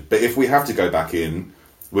episode. But if we have to go back in,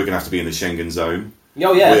 we're going to have to be in the Schengen zone.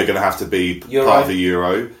 Oh, yeah. We're going to have to be part of the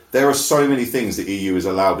Euro. There are so many things the EU has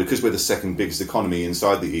allowed, because we're the second biggest economy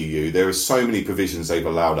inside the EU. There are so many provisions they've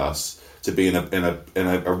allowed us to be in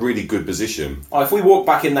a really good position. Oh, if we walk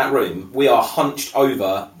back in that room, we are hunched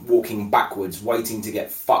over, walking backwards, waiting to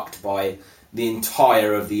get fucked by the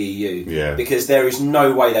entire of the EU. Yeah. Because there is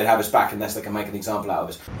no way they'd have us back unless they can make an example out of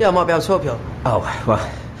us. Yeah, I might be able to help you. Oh,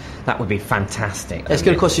 well, that would be fantastic. It's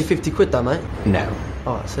going to cost you 50 quid though, mate. No.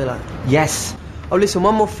 Alright, see you later. Yes. Oh, listen,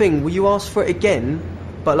 one more thing. Will you ask for it again,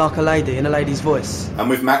 but like a lady, in a lady's voice?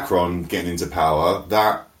 And with Macron getting into power,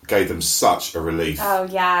 that gave them such a relief. Oh,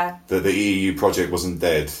 yeah. That the EU project wasn't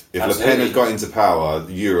dead. If Le Pen had got into power,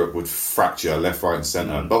 Europe would fracture left, right and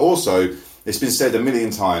centre. But also, it's been said a million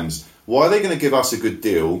times, why are they going to give us a good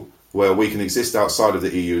deal where we can exist outside of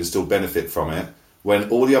the EU and still benefit from it, when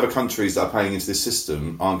all the other countries that are paying into this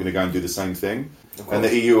system aren't going to go and do the same thing? And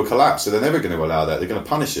the EU will collapse, so they're never going to allow that. They're going to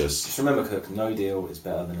punish us. Just remember, Cook, no deal is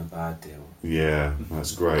better than a bad deal. Yeah,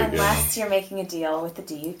 that's great. Unless you're making a deal with the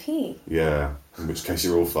DUP. Yeah, in which case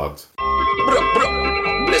you're all fucked.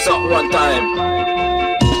 Bless up one time.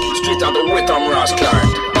 Straight out the rhythm, Ross Clark.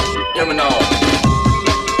 Hear me now.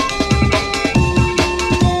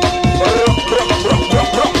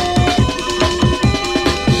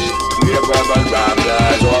 We're verbal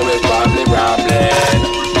ramblers, always rambling.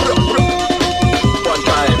 One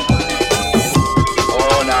time.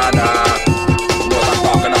 Oh, nah.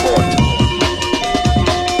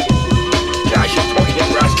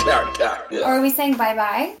 are we saying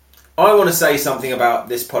bye-bye? I want to say something about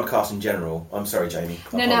this podcast in general. I'm sorry, Jamie.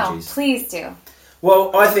 Apologies. No, please do.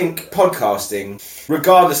 Well, I think podcasting,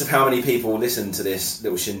 regardless of how many people listen to this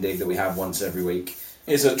little shindig that we have once every week,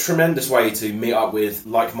 is a tremendous way to meet up with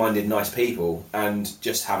like-minded, nice people and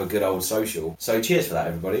just have a good old social. So cheers for that,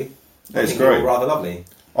 everybody. It's great. You're rather lovely.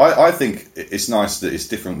 I think it's nice that it's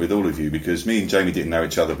different with all of you, because me and Jamie didn't know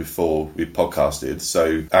each other before we podcasted,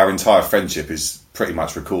 so our entire friendship is pretty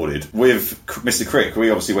much recorded. With Mr. Crick, we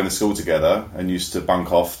obviously went to school together and used to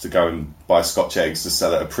bunk off to go and buy Scotch eggs to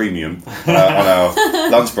sell at a premium on our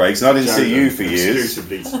lunch breaks, and I didn't see you for years.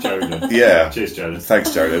 Exclusively to Jordan. Yeah. Cheers, Jordan.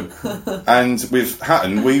 Thanks, Jordan. And with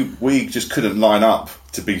Hatton, we just couldn't line up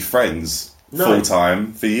to be friends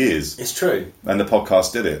full-time for years. It's true. And the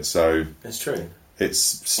podcast did it, so... It's true. It's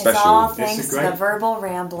special. It's all thanks to the Verbal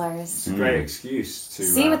Ramblers. It's a great excuse to...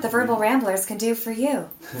 See what the Verbal Ramblers can do for you.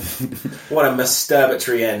 What a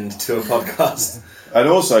masturbatory end to a podcast. And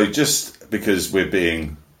also, just because we're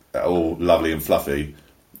being all lovely and fluffy,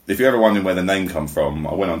 if you're ever wondering where the name come from,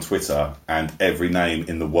 I went on Twitter and every name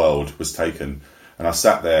in the world was taken. And I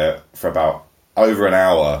sat there for about over an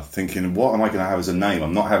hour thinking, what am I going to have as a name?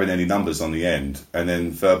 I'm not having any numbers on the end. And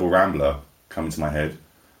then Verbal Rambler come into my head.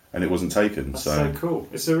 And it wasn't taken. That's so cool.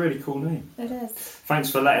 It's a really cool name. It is. Thanks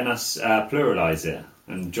for letting us pluralise it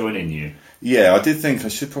and joining you. Yeah, I did think I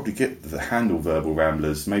should probably get the handle Verbal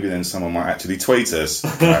Ramblers. Maybe then someone might actually tweet us.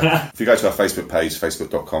 If you go to our Facebook page,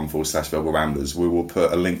 facebook.com/Verbal Ramblers, we will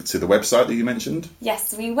put a link to the website that you mentioned.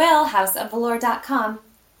 Yes, we will. houseofvelour.com.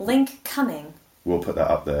 Link coming. We'll put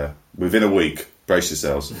that up there within a week. Brace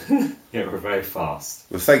yourselves. Yeah, we're very fast.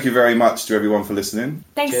 Well, thank you very much to everyone for listening.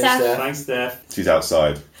 Thanks, Steph. Thanks, Steph. She's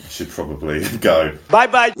outside. I should probably go.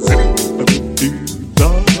 Bye-bye.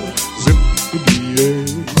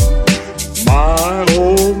 My,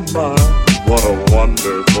 oh my, what a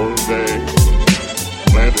wonderful day.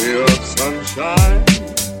 Plenty of sunshine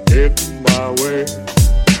heading my way.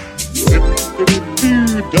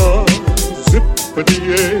 Zippity-doo-dah,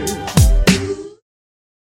 zippity-yay.